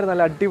ചേട്ടന്മാർ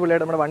നല്ല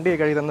അടിപൊളിയായിട്ട് നമ്മുടെ വണ്ടി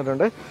കഴുകി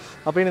തന്നിട്ടുണ്ട്.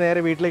 അപ്പോൾ ഇനി നേരെ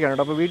വീട്ടിലേക്കാണ്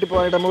കേട്ടോ. അപ്പോൾ വീട്ടിൽ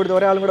പോയിട്ട് നമ്മൾ ഇവിടുത്തെ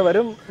ഒരാളും കൂടെ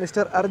വരും.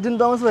 മിസ്റ്റർ അർജുൻ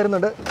തോമസ്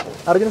വരുന്നുണ്ട്.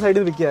 അർജുൻ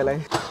സൈഡിൽ നിൽക്കുക അല്ലേ?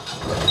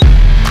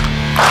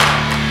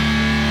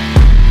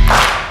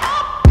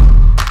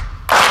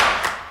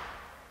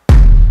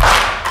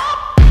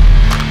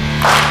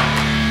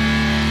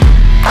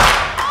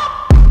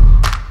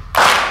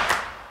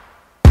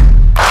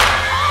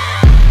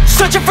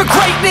 Searching for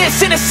greatness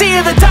in a sea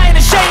of the dying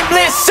and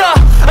shameless,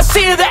 a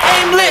sea of the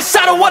aimless.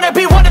 I don't wanna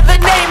be one of the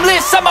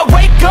nameless. I'ma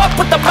wake up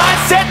with the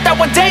mindset that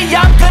one day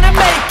I'm gonna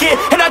make it,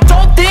 and I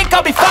don't think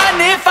I'll be fine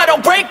if I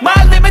don't break my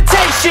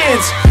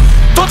limitations.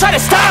 Don't try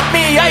to stop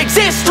me, I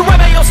exist to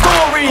write my own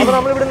story. അപ്പോൾ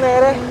നമ്മളിവിടെ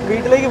നേരെ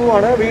വീട്ടിലേക്ക്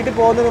പോവാണ്. വീട്ടിൽ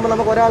പോകുന്നതിന് മുമ്പ്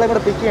നമുക്ക് ഒരാളെ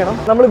കൂടെ പിക്ക് ചെയ്യണം.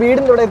 നമ്മൾ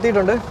വീടിൻ്റെ ഇവിടെ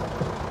എത്തിയിട്ടുണ്ട്.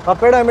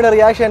 പപ്പയുടെ അമ്മയുടെ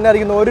റിയാക്ഷൻ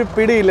എന്നായിരിക്കും ഒരു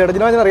പിടിയില്ല.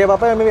 ജിനോജിനറിയാം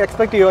പപ്പയുടെ അമ്മ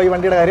എക്സ്പെക്ട് ചെയ്യുമോ ഈ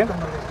വണ്ടിയുടെ കാര്യം?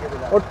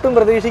 ഒട്ടും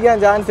പ്രതീക്ഷിക്കാൻ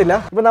ചാൻസ് ഇല്ല.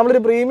 ഇപ്പോൾ നമ്മളൊരു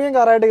പ്രീമിയം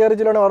കാറായിട്ട്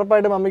കയറിച്ചിട്ടുണ്ടെങ്കിൽ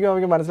ഉറപ്പായിട്ടും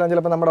മമ്മിക്ക് മനസ്സിലാകും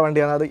ചിലപ്പോൾ നമ്മുടെ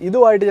വണ്ടിയാണ് അത്.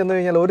 ഇതുമായിട്ട് ചെന്ന്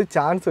കഴിഞ്ഞാൽ ഒരു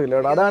ചാൻസും ഇല്ല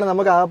കേട്ടോ. അതാണ്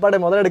നമുക്ക് ആപ്പാടെ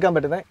മുതലെടുക്കാൻ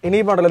പറ്റുന്നത്.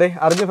 ഇനിയിപ്പോൾ ഉണ്ടല്ലോ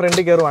അർജുൻ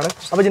ഫ്രണ്ടിൽ കയറുവാണ്.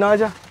 അപ്പോൾ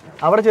ജിനോജ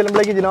അവിടെ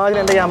ചെല്ലുമ്പോഴേക്ക് ജിനോജിന്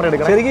എൻ്റെ ക്യാമറ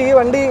എടുക്കണം. ശരിക്കും ഈ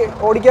വണ്ടി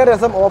ഓടിക്കാൻ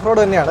രസം ഓഫ്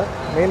റോഡ് തന്നെയാണ്.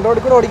 മെയിൻ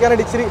റോഡിൽ കൂടെ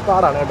ഓടിക്കാനായിട്ട് ഇച്ചിരി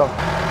പാടാണ് കേട്ടോ.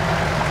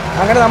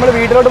 അങ്ങനെ നമ്മൾ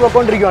വീട്ടിലോട്ട്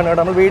പോയിക്കൊണ്ടിരിക്കുകയാണ്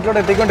കേട്ടോ. നമ്മൾ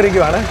വീട്ടിലോട്ട്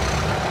എത്തിക്കൊണ്ടിരിക്കുകയാണ്.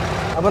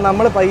 അപ്പോൾ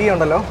നമ്മൾ പയ്യെ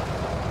ഉണ്ടല്ലോ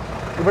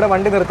ഇവിടെ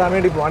വണ്ടി നിർത്താൻ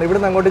വേണ്ടി പോവാണ്.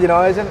 ഇവിടുന്ന് അങ്ങോട്ട്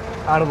ജിനോജൻ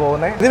ആണ്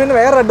പോകുന്നത്. ഇത് പിന്നെ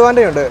വേറെ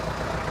അഡ്വാൻറ്റേജ് ഉണ്ട്.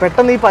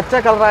 പെട്ടെന്ന് ഈ പച്ച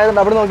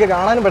കളറായതുകൊണ്ട് അവിടെ നോക്കി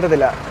കാണാനും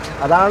പറ്റത്തില്ല.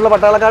 അതാണല്ലോ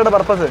പട്ടാളക്കാരുടെ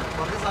പർപ്പസ്.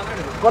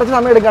 കുറച്ച്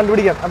സമയം എടുക്കും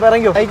കണ്ടുപിടിക്കാം. അപ്പോൾ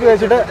ഇറങ്ങിയോ ബൈക്ക്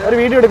വെച്ചിട്ട് ഒരു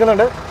വീഡിയോ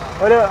എടുക്കുന്നുണ്ട്.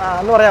 ഒരു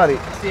എന്ന് പറയാൻ മതി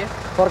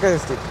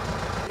 4K60.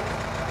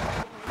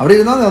 അവിടെ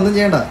ഇരുന്നാ ഒന്നും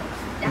ചെയ്യണ്ട.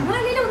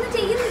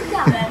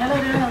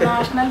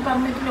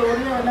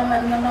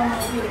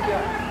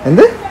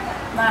 എന്ത്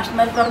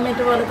നാഷണൽ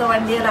പെർമിറ്റ് പോലത്തെ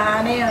വണ്ടിയിൽ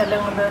ആനയോ എല്ലാം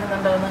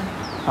കൊണ്ടുവരുന്നുണ്ടോന്ന്.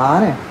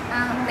 ആന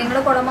നിങ്ങള്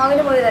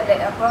കൊടമാവിന് പോയതല്ലേ?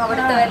 അപ്പൊ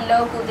അവിടുത്തെ വല്ലോ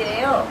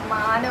കുതിരയോ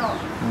മാനോ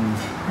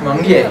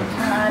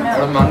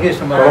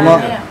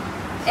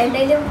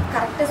എന്തെങ്കിലും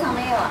കറക്റ്റ്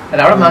സമയമാണ്.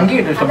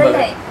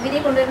 ഇവരെ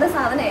കൊണ്ടുവരുന്ന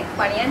സാധനേ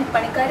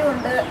പണിക്കാരും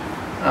ഉണ്ട്.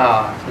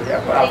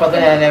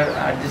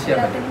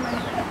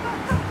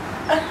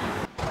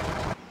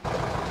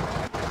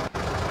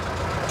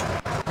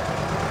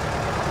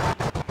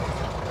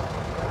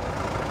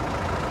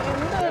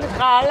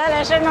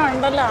 കള്ളലക്ഷണം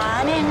ഉണ്ടല്ലോ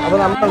ആന. അപ്പോൾ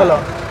നമ്മളുണ്ടല്ലോ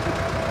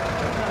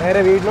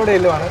നേരെ വീട്ടിലൂടെ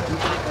ചെല്ലുവാണ്.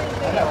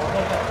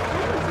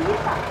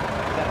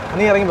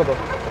 നീ ഇറങ്ങിപ്പോക്കോ,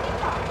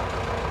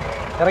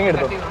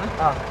 ഇറങ്ങിയെടുത്തോ.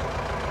 ആ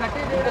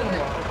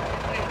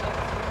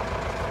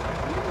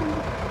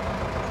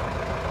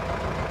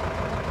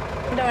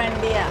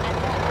വണ്ടിയാ.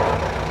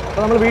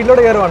 അപ്പോൾ നമ്മൾ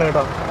വീട്ടിലോട്ട് കയറുവാണ്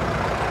കേട്ടോ.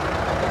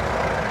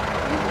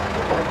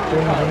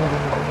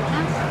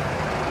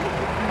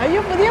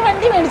 അയ്യോ പുതിയ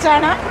വണ്ടി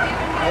മേടിച്ചാണ്.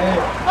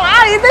 ആ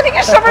ഇതെനിക്ക്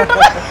ഇഷ്ടപ്പെട്ടു.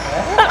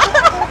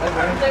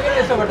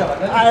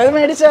 അത്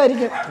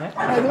മേടിച്ചായിരിക്കും.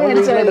 അത്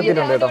മേടിച്ചായിരിക്കും.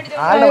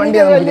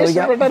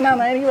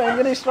 എനിക്ക്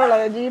ഭയങ്കര ഇഷ്ടമുള്ള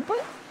ജീപ്പ്.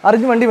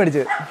 അർജുൻ വണ്ടി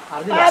മേടിച്ച്.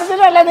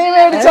 അർജുനല്ല നീ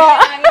മേടിച്ചോ?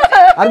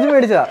 അർജുൻ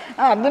മേടിച്ചാ?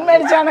 അർജുൻ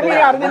മേടിച്ചാണെങ്കിൽ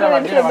അർജുൻ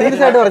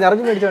സീരിയസ് ആയിട്ട് പറഞ്ഞു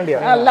അർജുൻ മേടിച്ച വണ്ടിയാ?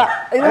 അല്ല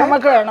ഇത്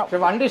നമുക്ക് വേണം.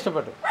 വണ്ടി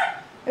ഇഷ്ടപ്പെട്ടു.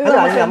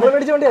 നമ്മൾ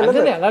മേടിച്ച വണ്ടി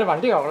അല്ല.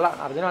 വണ്ടി കൊള്ളാം.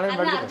 അർജുനാണെങ്കിൽ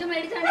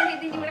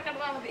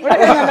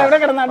ഇവിടെ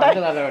കിടന്നാട്ടെ.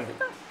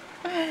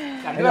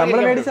 നമ്മൾ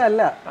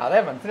മേടിച്ചല്ല. അതെ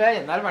മനസ്സിലായി.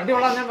 എന്നാലും വണ്ടി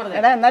കൊള്ളാം ഞാൻ പറഞ്ഞു.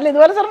 എടാ എന്നാലും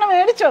ഇതുപോലെ സ്വർണ്ണം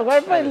മേടിച്ചോ?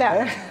 കുഴപ്പമില്ല.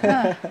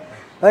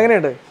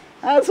 അതെങ്ങനെയുണ്ട്?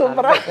 ആ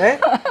സൂപ്പറാ.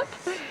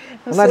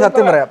 എന്നാ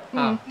സത്യം പറയാം,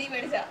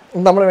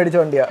 നമ്മൾ മേടിച്ച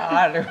വണ്ടിയാ.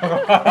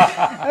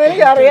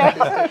 അതെനിക്കറിയാം.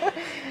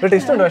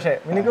 ഇഷ്ടമുണ്ട്. പക്ഷേ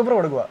മിനി കൂപ്പർ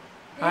കൊടുക്കുക.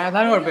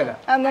 എന്നാലും കുഴപ്പമില്ല.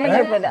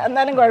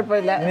 എന്നാലും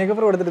കുഴപ്പമില്ല. മിനി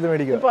കൂപ്പർ കൊടുത്തിട്ട്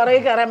മേടിക്കുക. പുറകെ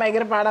കയറാൻ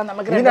ഭയങ്കര പാടാ.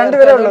 നമുക്ക്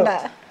രണ്ടുപേരേ ഉള്ളൂ.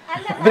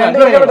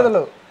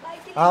 പറ്റത്തുള്ളൂ.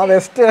 ആ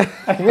ബെസ്റ്റ്.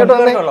 ഇങ്ങോട്ട്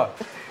വന്നേ.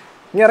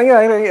 നീ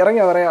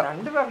ഇറങ്ങിയോ പറയാ.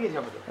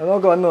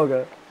 നോക്ക് വന്ന് നോക്ക്.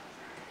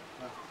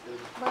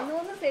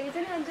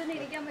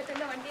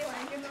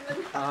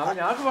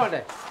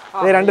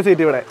 രണ്ട്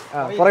സീറ്റ് ഇവിടെ.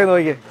 പുറകെ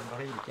നോക്കിയേ.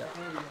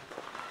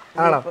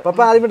 ആണോ പപ്പ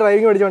ആദ്യം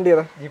ഡ്രൈവിംഗ് പഠിച്ച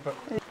വണ്ടിയാ?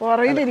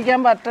 പുറകിലിരിക്കാൻ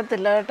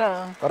പറ്റത്തില്ല കേട്ടോ.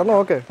 പറഞ്ഞു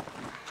നോക്ക്.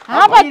 ആ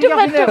പറ്റും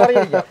പറ്റും.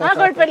 ആ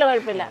കുഴപ്പമില്ല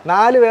കുഴപ്പമില്ല.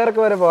 4 പേർക്ക്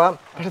വരെ പോവാം.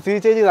 പക്ഷെ സി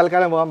ചേച്ചി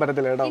തൽക്കാലം പോകാൻ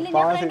പറ്റത്തില്ല കേട്ടോ.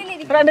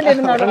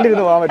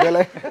 ഫ്രണ്ടിലിരുന്ന് പോകാൻ പറ്റും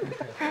അല്ലേ?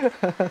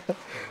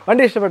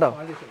 വണ്ടി ഇഷ്ടപ്പെട്ടോ?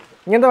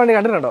 ഇങ്ങനത്തെ വണ്ടി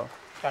കണ്ടിട്ടുണ്ടോ?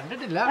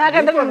 ആ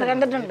കണ്ടിട്ടുണ്ട്.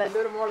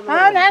 ആ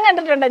ഞാൻ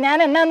കണ്ടിട്ടുണ്ട്. ഞാൻ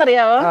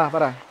എന്നാന്നറിയാവോ,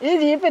 ഈ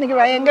ജീപ്പ് എനിക്ക്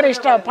ഭയങ്കര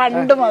ഇഷ്ടമാണ്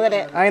പണ്ട്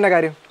മുതലേ. അതിന്റെ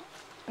കാര്യം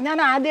ഞാൻ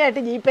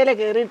ആദ്യമായിട്ട് ജീപ്പയിലെ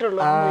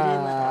കയറിയിട്ടുള്ളൂ.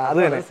 അത്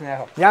തന്നെ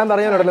ഞാൻ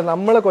പറഞ്ഞല്ലോ,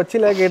 നമ്മള്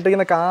കൊച്ചിയിലെ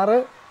കേട്ടിരിക്കുന്ന കാറ്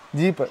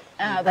ജീപ്പ്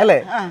അല്ലേ?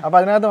 അപ്പൊ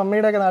അതിനകത്ത്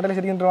മമ്മിയുടെ ഒക്കെ നാട്ടിൽ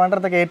ശരിക്കും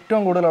ട്രിവാൻഡ്രത്തൊക്കെ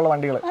ഏറ്റവും കൂടുതലുള്ള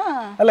വണ്ടികൾ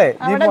അല്ലേ?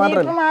 ജീപ്പ്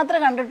മാത്രമേ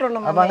കണ്ടിട്ടുള്ളൂ.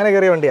 അപ്പൊ അങ്ങനെ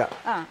കയറിയ വണ്ടിയാ.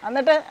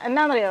 എന്നിട്ട്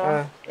എന്നാന്നറിയാവോ,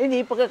 ഈ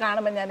ജീപ്പൊക്കെ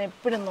കാണുമ്പോ ഞാൻ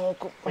എപ്പോഴും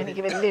നോക്കും.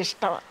 എനിക്ക് വലിയ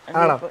ഇഷ്ടമാണ്.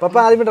 ആണോ പപ്പ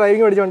ആദ്യം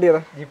ഡ്രൈവിംഗ് പഠിച്ച വണ്ടിയാ?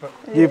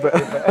 ജീപ്പ്.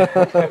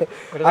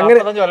 അങ്ങനെ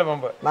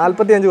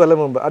 45 കൊല്ലം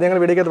മുമ്പ്. അത് ഞങ്ങൾ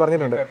വീഡിയോക്കകത്ത്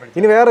പറഞ്ഞിട്ടുണ്ട്.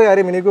 ഇനി വേറെ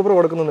കാര്യം, മിനി കൂപ്പർ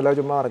കൊടുക്കുന്നില്ല,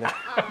 ചുമ്മാ പറഞ്ഞ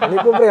മിനി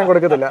കൂപ്പർ ഞാൻ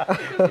കൊടുക്കത്തില്ല.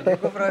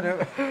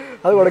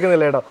 അത്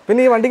കൊടുക്കുന്നില്ല കേട്ടോ.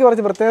 പിന്നെ ഈ വണ്ടിക്ക്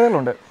കുറച്ച്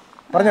പ്രത്യേകതകളുണ്ട്,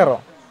 പറഞ്ഞോ?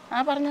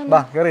 വാ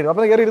കയറി.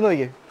 അപ്പൊ കയറി ഇരുന്ന്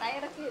നോക്കിയേ.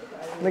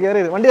 കയറി.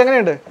 വണ്ടി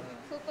എങ്ങനെയുണ്ട്?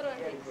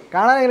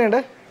 കാണാൻ എങ്ങനെയുണ്ട്?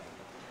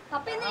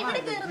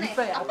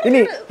 ഇനി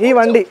ഈ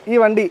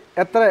വണ്ടി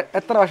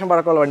എത്ര വർഷം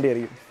പഴക്കമുള്ള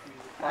വണ്ടിയായിരിക്കും?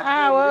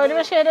 ഒരു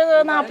പക്ഷേ ഒരു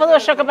 40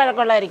 വർഷമൊക്കെ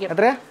പഴക്കമുള്ളതായിരിക്കും.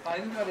 എത്രയാ?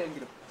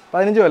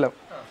 15 കൊല്ലം.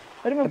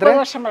 ഒരു 30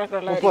 വർഷം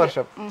പഴക്കമുള്ള. 30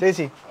 വർഷം.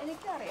 ചേച്ചി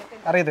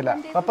അറിയത്തില്ല.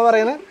 പപ്പ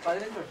പറയുന്നത്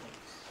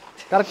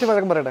കറക്റ്റ്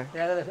പഴക്കം പറയട്ടെ.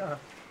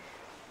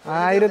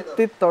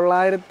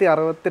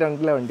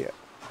 1962 വണ്ടിയാണ്.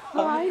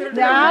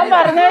 ഞാൻ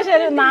പറഞ്ഞത്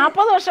ശരി.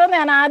 40 വർഷം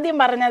ഞാൻ ആദ്യം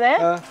പറഞ്ഞത്.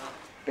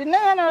 പിന്നെ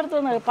ഞാൻ ഓർത്തു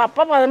പപ്പ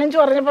 15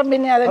 പറഞ്ഞപ്പം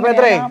പിന്നെ അത്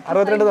എത്രയായി?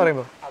 62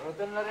 പറയുമ്പോ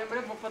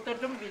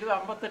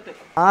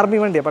ആർമി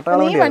വണ്ടിയാ, പട്ടാള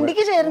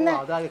വണ്ടിക്ക് ചേരുന്ന.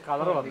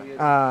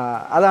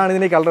 അതാണ്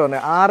ഇതിന്റെ കളർ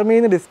വന്നത്.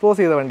 ആർമിന്ന് ഡിസ്പോസ്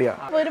ചെയ്ത വണ്ടിയാ.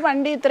 ഒരു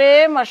വണ്ടി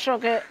ഇത്രയും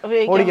വർഷമൊക്കെ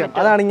ഓടിക്കാം.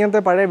 അതാണ്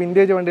ഇങ്ങനത്തെ പഴയ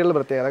വിന്റേജ് വണ്ടികളുടെ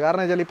പ്രത്യേകത.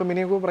 കാരണം വെച്ചാൽ ഇപ്പൊ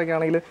മിനി കൂപ്പറൊക്കെ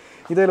ആണെങ്കിൽ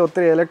ഇതിൽ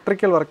ഒത്തിരി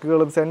ഇലക്ട്രിക്കൽ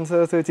വർക്കുകളും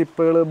സെൻസേഴ്സ്,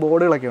 ചിപ്പുകൾ,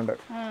 ബോർഡുകളൊക്കെ ഉണ്ട്.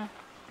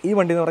 ഈ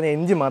വണ്ടി എന്ന് പറഞ്ഞാൽ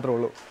എഞ്ചിൻ മാത്രമേ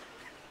ഉള്ളൂ,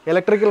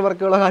 ഇലക്ട്രിക്കൽ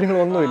വർക്കുകളോ കാര്യങ്ങളോ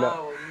ഒന്നുമില്ല.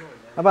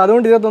 അപ്പോൾ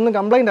അതുകൊണ്ട് ഇതിനകത്തൊന്നും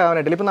കംപ്ലൈൻറ്റ്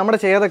ആവാനായിട്ടില്ല. ഇപ്പം നമ്മുടെ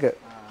ചേതക്ക്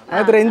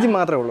അതിനകത്തൊരു എഞ്ചിൻ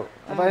മാത്രമേ ഉള്ളൂ.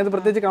 അപ്പോൾ അതിന്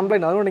പ്രത്യേകിച്ച്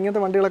കംപ്ലൈൻറ്റ്. അതുകൊണ്ട്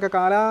ഇങ്ങനത്തെ വണ്ടികളൊക്കെ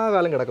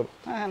കാലാകാലം കിടക്കും.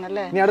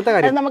 ഇനി അടുത്ത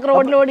കാര്യം, നമുക്ക്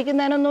റോഡിൽ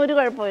ഓടിക്കുന്നതിനൊന്നും ഒരു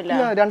കുഴപ്പമില്ല.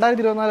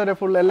 2024 വരെ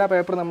ഫുൾ എല്ലാ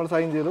പേപ്പറും നമ്മൾ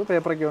സൈൻ ചെയ്തു.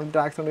 പേപ്പറൊക്കെ ഉണ്ട്,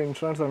 ടാക്സ് ഉണ്ട്,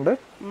 ഇൻഷുറൻസ് ഉണ്ട്.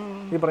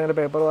 ഈ പറഞ്ഞ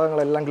പേപ്പർ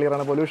ഭാഗങ്ങളെല്ലാം ക്ലിയർ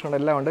ആണ്, പൊല്യൂഷൻ ഉണ്ട്,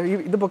 എല്ലാം ഉണ്ട്.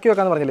 ഇത് പൊക്കി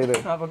വെക്കാന്ന് പറഞ്ഞില്ലേ?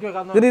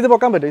 ഇത്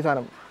പൊക്കാൻ പറ്റും. ഈ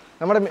സാധനം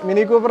നമ്മുടെ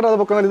മിനി കൂപ്പറിൻ്റെ അത്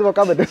പൊക്കാൻ ഇത്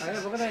പൊക്കാൻ പറ്റും.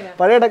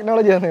 പഴയ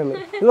ടെക്നോളജി ആണേ ഉള്ളൂ.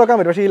 ഇത് പൊക്കാൻ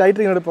പറ്റും. പക്ഷേ ഈ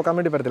ലൈറ്റ് ഇങ്ങോട്ട് പൊക്കാൻ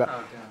വേണ്ടി പറ്റത്തില്ല.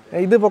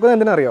 ഇത് പൊക്കുന്നത്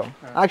എന്തിനാ അറിയോ?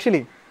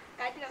 ആക്ച്വലി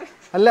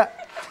അല്ല,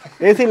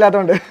 AC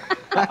ഇല്ലാത്തതുകൊണ്ട്.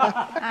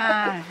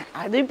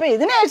 അതിപ്പോ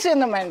ഇതിന് AC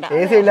ഒന്നും വേണ്ട.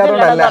 AC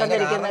ഇല്ലാത്തതുകൊണ്ടല്ല.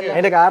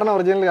 അതിന്റെ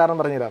ഒറിജിനൽ കാരണം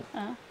പറഞ്ഞുതരാം.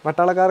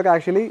 പട്ടാളക്കാർക്ക്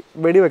ആക്ച്വലി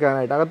വെടി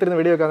വെക്കാനായിട്ട്, അകത്തിരുന്ന്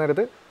വെടി വെക്കാൻ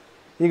നേരത്ത്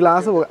ഈ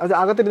ഗ്ലാസ്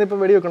അകത്തിരുന്ന് ഇപ്പൊ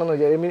വെടി വെക്കണമെന്ന്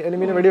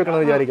എലിമീനെ വെടി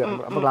വെക്കണമെന്ന് വിചാരിക്കാം.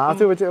 അപ്പൊ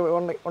ഗ്ലാസ് വെച്ച്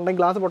ഉണ്ടെങ്കിൽ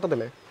ഗ്ലാസ്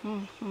പൊട്ടത്തില്ലേ?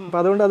 അപ്പൊ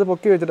അതുകൊണ്ട് അത്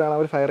പൊക്കി വെച്ചിട്ടാണ്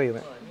അവർ ഫയർ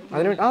ചെയ്യുന്നത്.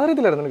 അതിന്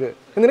അറിയത്തില്ലായിരുന്നു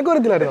നിനക്കും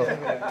അറിയത്തില്ലായിരുന്നോ?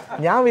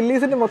 ഞാൻ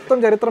വില്ലീസിന്റെ മൊത്തം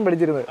ചരിത്രം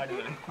പഠിച്ചിരുന്നത്.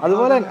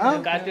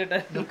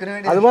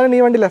 അതുപോലെ നീ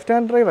വണ്ടി ലെഫ്റ്റ്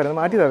ഹാൻഡ് ഡ്രൈവ് ആയിരുന്നു,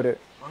 മാറ്റിയതാ അവര്.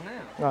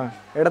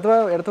 ഇടത്ത്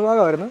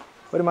ഭാഗമായിരുന്നു,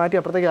 ഒരു മാറ്റി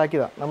അപ്പുറത്തേക്ക്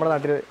ആക്കിയതാ നമ്മുടെ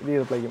നാട്ടിൽ ഇത്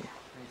ചെയ്തപ്പോഴേക്കും.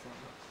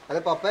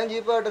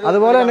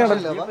 അതുപോലെ തന്നെയാണ്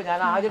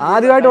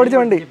ആദ്യമായിട്ട് ഓടിച്ച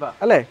വണ്ടി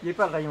അല്ലേ?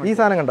 ഈ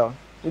സാധനം കണ്ടോ?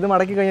 ഇത്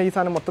മടക്കി കഴിഞ്ഞാൽ ഈ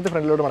സാധനം മൊത്തത്തിൽ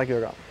ഫ്രണ്ടിലോട്ട് മടക്കി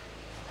വെക്കാം.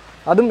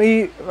 അതും ഈ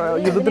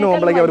യുദ്ധത്തിന്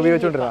പോകുമ്പോഴേക്കും അവർ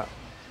ഉപയോഗിച്ചുകൊണ്ടിരുന്ന.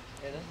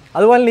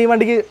 അതുപോലെ ഈ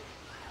വണ്ടിക്ക്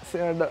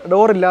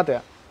ഡോറില്ല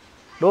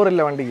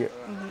വണ്ടിക്ക്.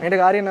 അതിൻ്റെ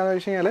കാര്യം എന്താണെന്ന്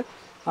വെച്ച് കഴിഞ്ഞാൽ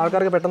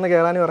ആൾക്കാർക്ക് പെട്ടെന്ന്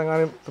കയറാനും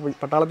ഇറങ്ങാനും,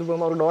 പട്ടാളത്തിൽ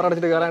പോകുമ്പോൾ അവർക്ക് ഡോർ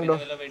അടച്ചിട്ട് കയറാനുണ്ടോ,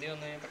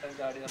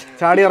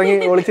 ചാടി ഇറങ്ങി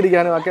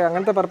ഒളിച്ചിരിക്കാനും ഒക്കെ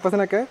അങ്ങനത്തെ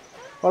പർപ്പസിനൊക്കെ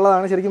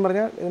ഉള്ളതാണ്. ശരിക്കും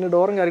പറഞ്ഞാൽ ഇതിന്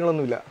ഡോറും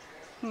കാര്യങ്ങളൊന്നുമില്ല.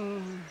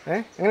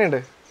 എങ്ങനെയുണ്ട്?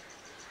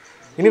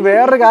 ഇനി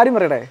വേറൊരു കാര്യം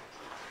പറയട്ടെ.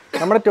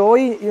 നമ്മുടെ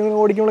ടോയ്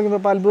ഓടിക്കുമ്പോഴേക്കും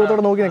ഇപ്പോൾ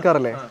അത്ഭുതത്തോടെ നോക്കി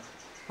നിൽക്കാറില്ലേ?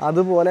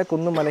 അതുപോലെ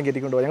കുന്നും മലയും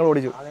കയറ്റിക്കൊണ്ട് പോയി ഞങ്ങൾ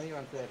ഓടിച്ചു.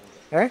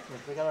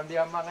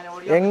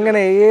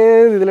 എങ്ങനെ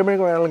ഏത് ഇതിലെപ്പോഴും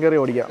വേണമെങ്കിലും കയറി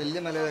ഓടിക്കാം.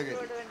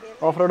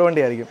 Off road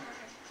വണ്ടിയായിരിക്കും.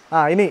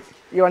 ഇനി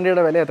ഈ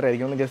വണ്ടിയുടെ വില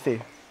എത്രയായിരിക്കും? ഒന്ന് ഗസ്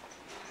ചെയ്യും.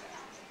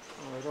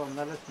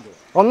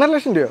 1.5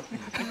 ലക്ഷം രൂപയോ?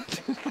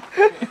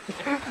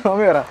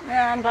 മമ്മി പറ.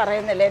 ഞാൻ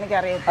പറയുന്നില്ല,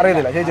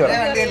 അറിയത്തില്ല. ചേച്ചി പറ.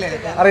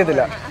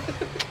 അറിയത്തില്ല.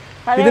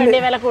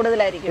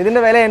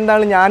 ഇതിന്റെ വില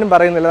എന്താണ് ഞാനും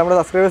പറയുന്നില്ല. നമ്മുടെ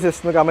സബ്സ്ക്രൈബേഴ്സ്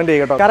ജസ്റ്റ് ഒന്ന് കമന്റ്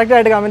ചെയ്യട്ടോ. കറക്റ്റ്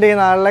ആയിട്ട് കമന്റ്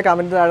ചെയ്യുന്ന ആളുടെ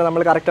കമന്റ് താഴെ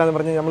നമ്മൾ കറക്റ്റ് ആണെന്ന്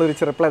പറഞ്ഞ് നമ്മൾ ഒരു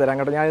റിപ്ലൈ തരാം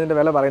കേട്ടോ. ഞാൻ ഇതിന്റെ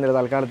വില പറയുന്നില്ല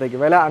തൽക്കാലത്തേക്ക്.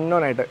 വില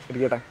അൺനോൺ ആയിട്ട്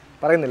ഇരിക്കട്ടെ,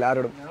 പറയുന്നില്ല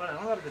ആരോടും.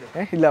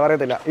 ഇല്ല,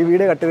 പറയത്തില്ല. ഈ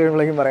വീഡിയോ കട്ട്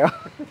ചെയ്യുമ്പോഴേക്കും പറയാം.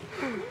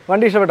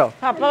 വണ്ടി ഇഷ്ടപ്പെട്ടോ?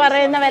 പപ്പ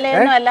പറയുന്ന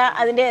വിലയൊന്നും അല്ല,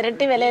 അതിന്റെ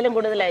ഇരട്ടി വിലയിലും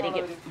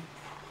കൂടുതലായിരിക്കും.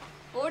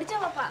 ഓടിച്ചു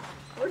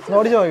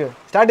നോക്ക്,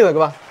 സ്റ്റാർട്ട് ചെയ്ത്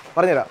നോക്ക്. വാ,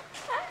 പറഞ്ഞുതരാം.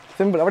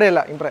 സിമ്പിൾ. അവിടെയല്ല,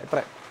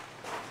 ഇപ്പറേ.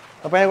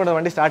 പപ്പയെ കൊണ്ട്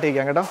വണ്ടി സ്റ്റാർട്ട്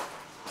ചെയ്യിക്കാം കേട്ടോ.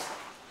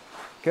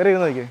 കയറി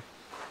ഇരുന്ന് നോക്കിയേ.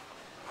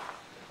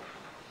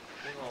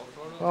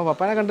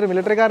 പപ്പനെ കണ്ടിട്ട്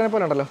മിലിറ്ററിക്കാരനെ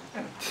പോലെ ഉണ്ടല്ലോ.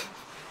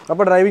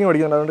 അപ്പോൾ ഡ്രൈവിംഗ്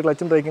ഓടിക്കുന്നുണ്ട്, അതുകൊണ്ട്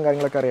ക്ലച്ചും ബ്രേക്കും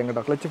കാര്യങ്ങളൊക്കെ അറിയാം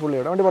കേട്ടോ. ക്ലച്ച് ഫുള്ളി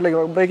ഇവിടെ വണ്ടി പോലെ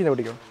ബ്രേക്കിന്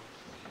ഓടിക്കും.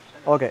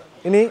 ഓക്കെ,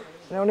 ഇനി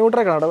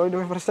ന്യൂട്രൽ കാണാം.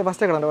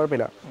 ഫസ്റ്റ് കാണാം,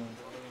 കുഴപ്പമില്ല.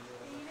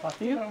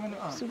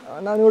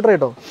 എന്നാ ന്യൂട്രൽ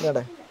കേട്ടോ.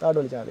 വേണ്ടേ, താട്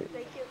വിളിച്ചാൽ മതി.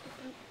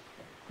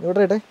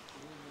 ന്യൂട്രൽ ഇട്ടെ.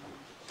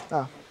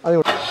 അത്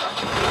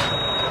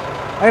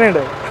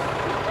അങ്ങനെയുണ്ട്.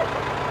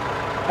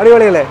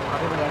 അടിപൊളിയല്ലേ?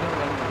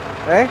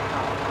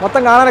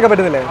 മൊത്തം കാണാനൊക്കെ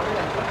പറ്റുന്നില്ലേ?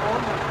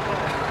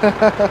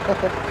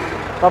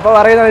 പപ്പ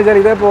പറയുന്നത് വെച്ചാൽ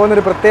ഇതേ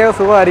പോകുന്നൊരു പ്രത്യേക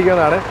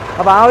സുഖമായിരിക്കുമെന്നാണ്.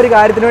 അപ്പോൾ ആ ഒരു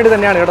കാര്യത്തിന് വേണ്ടി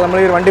തന്നെയാണ് കേട്ടോ നമ്മൾ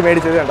ഈ ഒരു വണ്ടി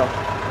മേടിച്ചത് കേട്ടോ.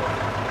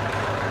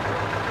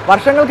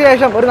 വർഷങ്ങൾക്ക്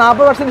ശേഷം, ഒരു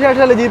 40 വർഷത്തിന്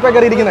ശേഷമല്ലേ ജീപ്പേ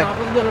കയറി ഇരിക്കുന്നത്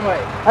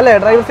അല്ലേ?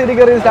 ഡ്രൈവർ സീറ്റിൽ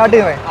കയറി സ്റ്റാർട്ട്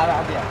ചെയ്യുന്നത്.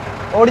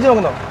 ഓടിച്ചു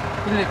നോക്കുന്നോ?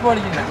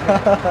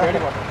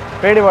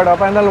 പേടി പോട്ടോ.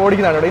 അപ്പോൾ എന്തായാലും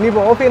ഓടിക്കുന്നതാണ് കേട്ടോ.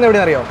 ഇനിയിപ്പോൾ ഓഫ് ചെയ്യുന്ന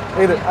എവിടെയെന്ന് അറിയോ?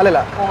 ഇത് അല്ലല്ല,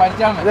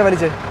 ഇതേ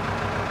വലിച്ചോ,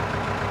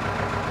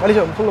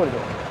 ഫുൾ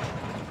വലിച്ചോ.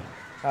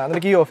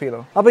 എന്നിട്ട് കീ ഓഫ് ചെയ്തോ.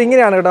 അപ്പോൾ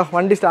ഇങ്ങനെയാണ് കേട്ടോ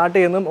വണ്ടി സ്റ്റാർട്ട്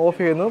ചെയ്യുന്നതും ഓഫ്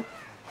ചെയ്യുന്നതും.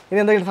 ഇനി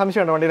എന്തെങ്കിലും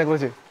സംശയമുണ്ടോ വണ്ടീനെ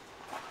കുറിച്ച്?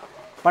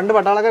 പണ്ട്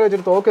പട്ടാളക്കാർ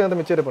വെച്ചിട്ട് തോക്ക് നേരത്തെ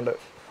മിച്ചരിപ്പുണ്ട്.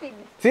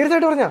 സീരിയസ്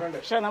ആയിട്ട് പറഞ്ഞാ?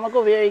 പക്ഷെ നമുക്ക്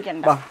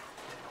ഉപയോഗിക്കണ്ട.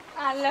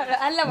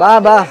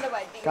 ബാ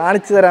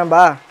കാണിച്ചു തരാം.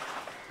 ബാ,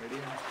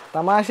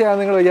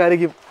 തമാശയാന്ന് നിങ്ങൾ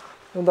വിചാരിക്കും.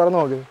 ഒന്ന് തുറന്നു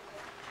നോക്ക്.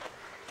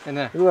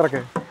 ഇത്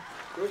തുറക്ക്.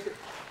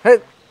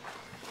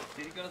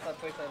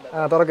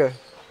 തുറക്ക്.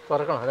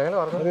 ഒരു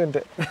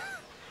മിനിറ്റ്.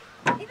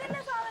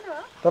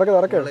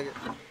 തുറക്ക്.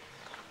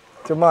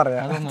 ചുമ്മാ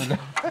പറഞ്ഞാ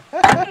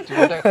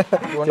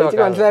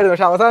ചേച്ചിക്ക് മനസ്സിലായിരുന്നു.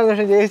 പക്ഷെ അവസാന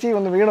നിമിഷം ചേച്ചി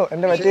ഒന്ന് വീണു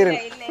എന്റെ മെറ്റീരിയൽ.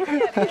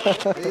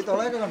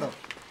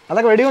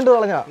 അതൊക്കെ വെടികൊണ്ട്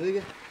കളഞ്ഞാ.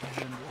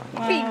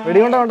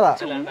 വെടികൊണ്ട വേണ്ടതാ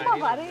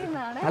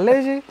അല്ലേ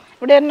ചേച്ചി?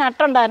 ഇവിടെ ഒരു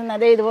നട്ടുണ്ടായിരുന്നു,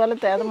 അതേ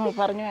ഇതുപോലത്തെ അത്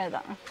പറഞ്ഞു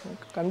പോയതാ.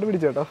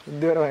 കണ്ടുപിടിച്ചു കേട്ടോ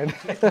ബുദ്ധിപരമായിട്ട്.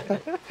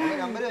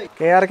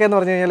 KRK എന്ന്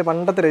പറഞ്ഞു കഴിഞ്ഞാൽ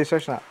പണ്ടത്തെ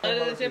രജിസ്ട്രേഷനാണ്.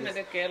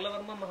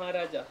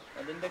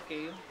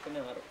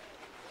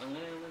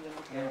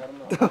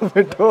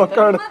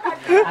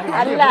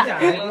 അല്ല,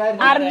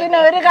 അർജുന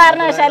ഒരു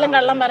കാരണവശാലും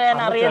കള്ളം പറയാൻ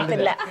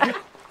അറിയത്തില്ല.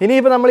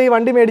 ഇനിയിപ്പോ നമ്മൾ ഈ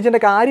വണ്ടി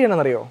മേടിച്ചതിന്റെ കാര്യം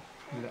എന്നാണെന്നറിയോ?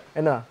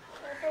 എന്നാ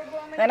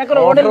നിനക്ക്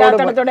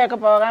റോഡില്ലാത്തടത്തൂടെ ഒക്കെ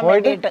പോകാൻ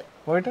വേണ്ടിട്ട്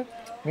പോയിട്ട്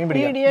മീൻ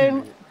പിടിക്കാം. വീഡിയോയും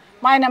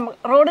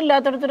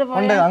റോഡില്ലാത്തടത്തൂടെ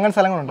ഉണ്ട്, അങ്ങനെ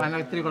സ്ഥലങ്ങളുണ്ട്.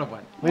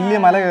 വലിയ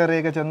മല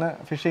കയറിയൊക്കെ ചെന്ന്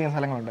ഫിഷ് ചെയ്യുന്ന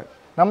സ്ഥലങ്ങളുണ്ട്.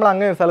 നമ്മൾ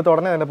അങ്ങനെ സ്ഥലത്ത്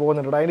ഉടനെ തന്നെ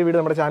പോകുന്നുണ്ട്. അതിൻ്റെ വീട്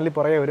നമ്മുടെ ചാനലിൽ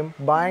പുറകെ വരും.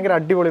 ഭയങ്കര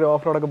അടിപൊളി ഒരു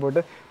ഓഫ് റോഡൊക്കെ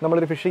പോയിട്ട്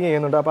നമ്മളൊരു ഫിഷിങ്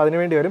ചെയ്യുന്നുണ്ട്. അപ്പോൾ അതിന്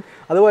വേണ്ടി വരും.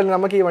 അതുപോലെ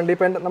നമുക്ക് ഈ വണ്ടി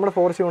ഇപ്പം നമ്മുടെ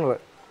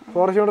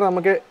ഫോർച്യൂണർ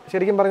നമുക്ക്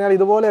ശരിക്കും പറഞ്ഞാൽ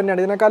ഇതുപോലെ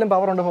തന്നെയാണ്. ഇതിനേക്കാളും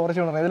പവർ ഉണ്ട്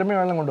ഫോർച്യൂണർ. ഇതിലും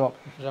വെള്ളം കൊണ്ടുപോകാം.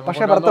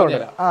 പക്ഷേ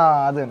പുറത്തുണ്ട്.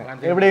 അത് തന്നെ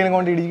എവിടെയെങ്കിലും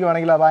കൊണ്ട്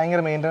ഇടിക്കുകയാണെങ്കിൽ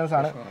ഭയങ്കര മെയിൻ്റനൻസ്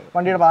ആണ്.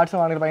 വണ്ടിയുടെ പാർട്സ്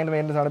ആണെങ്കിൽ ഭയങ്കര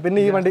മെയിൻ്റനൻസ് ആണ്. പിന്നെ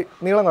ഈ വണ്ടി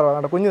നീളം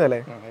കുറവാണ്, കുഞ്ഞതല്ലേ,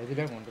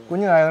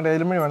 കുഞ്ഞതായതുകൊണ്ട്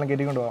ഇതിലും വെള്ളം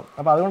കയറ്റിക്കൊണ്ട് പോകാം.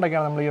 അപ്പോൾ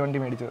അതുകൊണ്ടൊക്കെയാണ് നമ്മൾ ഈ വണ്ടി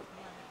മേടിച്ചത്.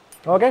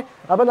 ഓക്കെ,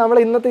 അപ്പോൾ നമ്മൾ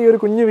ഇന്നത്തെ ഈ ഒരു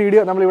കുഞ്ഞു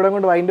വീഡിയോ നമ്മൾ ഇവിടെ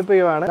കൊണ്ട് വൈൻഡപ്പ്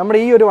ചെയ്യുവാണ്. നമ്മുടെ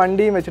ഈ ഒരു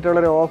വണ്ടിയും വെച്ചിട്ടുള്ള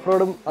ഒരു ഓഫ്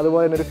റോഡും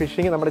അതുപോലെ തന്നെ ഒരു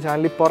ഫിഷിങ് നമ്മുടെ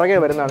ചാനലിൽ പുറകെ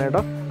വരുന്നതാണ്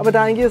കേട്ടോ. അപ്പോൾ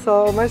താങ്ക് യു സോ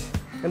മച്ച്.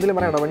 എന്തെങ്കിലും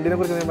പറയണ്ടോ വണ്ടീനെ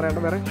കുറിച്ച്? എന്തെങ്കിലും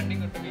പറയണ്ടോ? വേറെ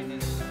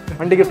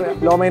വണ്ടിക്ക്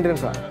ലോ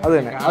മെയിൻ്റനൻസ് ആണ്. അത്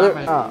തന്നെ, അത്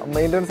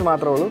മെയിൻ്റനൻസ്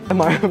മാത്രമേ ഉള്ളൂ,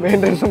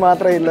 മെയിൻ്റനൻസ്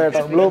മാത്രമേ ഇല്ല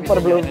കേട്ടോ. ബ്ലൂപ്പർ.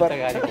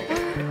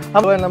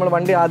 അപ്പോൾ നമ്മൾ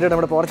വണ്ടി ആദ്യമായിട്ട്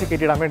നമ്മുടെ പോർച്ച്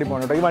കയറ്റിയിടാൻ വേണ്ടി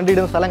പോകണം കേട്ടോ. ഈ വണ്ടി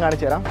ഇടുന്ന സ്ഥലം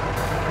കാണിച്ചു തരാം.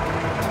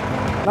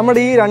 നമ്മുടെ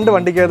ഈ രണ്ട്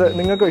വണ്ടിക്കത്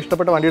നിങ്ങൾക്ക്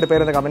ഇഷ്ടപ്പെട്ട വണ്ടിയുടെ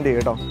പേരെന്ന് കമൻറ്റ് ചെയ്യും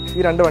കേട്ടോ. ഈ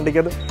രണ്ട്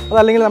വണ്ടിക്കത്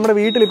അതല്ലെങ്കിൽ നമ്മുടെ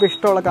വീട്ടിൽ ഇപ്പോൾ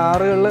ഇഷ്ടമുള്ള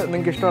കാറുകളിൽ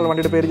നിങ്ങൾക്ക് ഇഷ്ടമുള്ള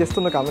വണ്ടിയുടെ പേര് ജസ്റ്റ്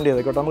ഒന്ന് കമൻറ്റ്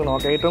ചെയ്ത് കേട്ടോ. നമുക്ക്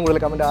നോക്കാം ഏറ്റവും കൂടുതൽ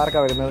കമൻറ്റ്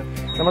ആർക്കാണ് വരുന്നത്.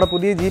 നമ്മുടെ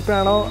പുതിയ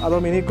ജീപ്പിനാണോ അതോ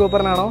മിനി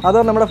കൂപ്പറിനാണോ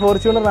അതോ നമ്മുടെ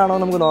ഫോർച്യൂണറിനാണോ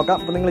നമുക്ക് നോക്കാം.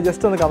 അപ്പോൾ നിങ്ങൾ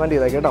ജസ്റ്റ് ഒന്ന് കമൻറ്റ്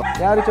ചെയ്തേ കേട്ടോ.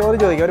 ഞാനൊരു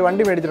ചോദിക്കാം, ഒരു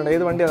വണ്ടി മേടിച്ചിട്ടുണ്ട്,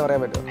 ഏത് വണ്ടിയാണെന്ന്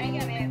പറയാൻ പറ്റുമോ?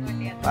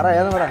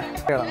 ഏതെന്ന് പറയാം.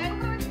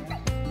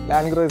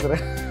 Land cruiser.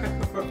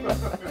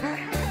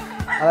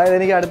 അതായത്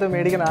എനിക്ക് അടുത്ത്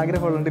മേടിക്കാൻ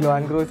ആഗ്രഹമുള്ളത്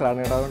ലാൻഡ് ക്രൂസർ ആണ്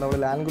കേട്ടോ. അതുകൊണ്ട്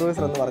നമ്മൾ ലാൻഡ്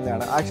ക്രൂസർ എന്ന്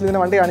പറഞ്ഞാണ്. ആക്ച്വലി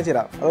ഇതിൻ്റെ വണ്ടി കാണിച്ചു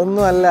തരാം.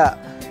 അതൊന്നും അല്ല,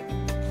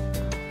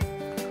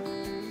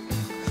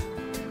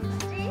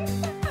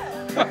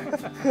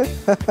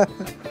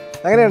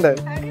 അങ്ങനെയുണ്ട്.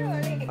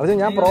 അത്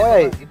ഞാൻ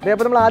പ്രോയായി.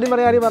 അപ്പോൾ നമ്മൾ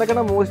ആദ്യം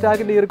മറക്കണം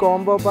മൂസ്റ്റാക്കിൻ്റെ ഈ ഒരു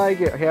combo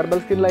pack herbal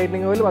skin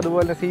lightening ഓയിലും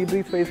അതുപോലെ തന്നെ see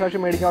breeze face wash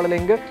മേടിക്കാനുള്ള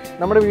link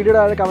നമ്മുടെ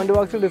വീഡിയോയുടെ കമൻറ്റ്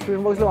ബോക്സിലും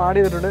ഡിസ്ക്രിപ്ഷൻ ബോക്സിലും ആഡ്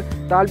ചെയ്തിട്ടുണ്ട്.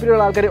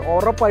 താല്പര്യമുള്ള ആൾക്കാർ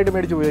ഉറപ്പായിട്ട്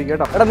മേടിച്ച് ഉപയോഗിക്കും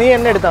കേട്ടോ. എടാ നീ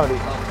എന്നെ എടുത്താൽ മതി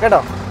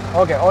കേട്ടോ.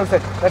 Okay, all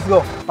set, let's go.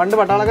 പണ്ട്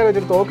പട്ടാളക്കാർ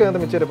വെച്ചിട്ട് തോക്ക്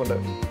നേരത്തെ മിച്ചെടുപ്പുണ്ട്.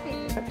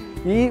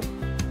 ഈ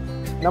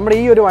നമ്മുടെ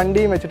ഈ ഒരു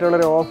വണ്ടിയും വെച്ചിട്ടുള്ള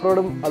ഒരു ഓഫ്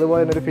റോഡും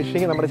അതുപോലെ തന്നെ ഒരു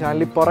ഫിഷിങ് നമ്മുടെ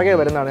ചാനലിൽ പുറകെ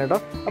വരുന്നതാണ് കേട്ടോ.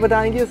 അപ്പോൾ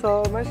താങ്ക് യു സോ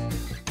മച്ച്.